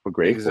 man. We're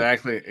grateful.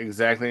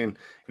 Exactly.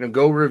 And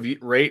go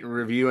rate,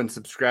 review, and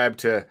subscribe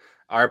to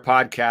our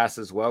podcast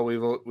as well.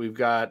 We've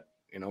got,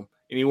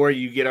 anywhere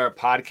you get our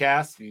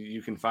podcast,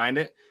 you can find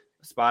it.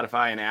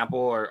 Spotify and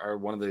Apple are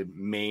one of the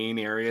main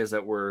areas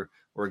that we're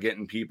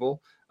getting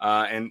people.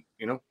 And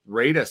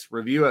rate us,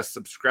 review us,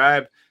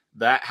 subscribe.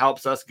 That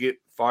helps us get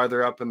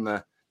farther up in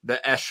the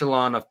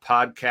echelon of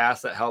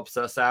podcasts. That helps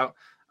us out.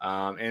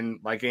 And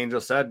like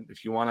Angel said,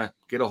 if you want to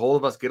get a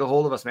hold of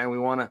us, man. We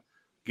want to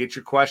get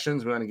your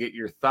questions. We want to get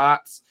your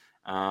thoughts.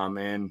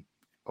 And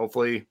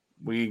hopefully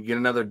we get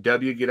another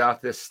W, get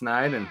off this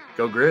snide, and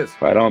go Grizz.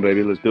 Right on,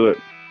 baby. Let's do it.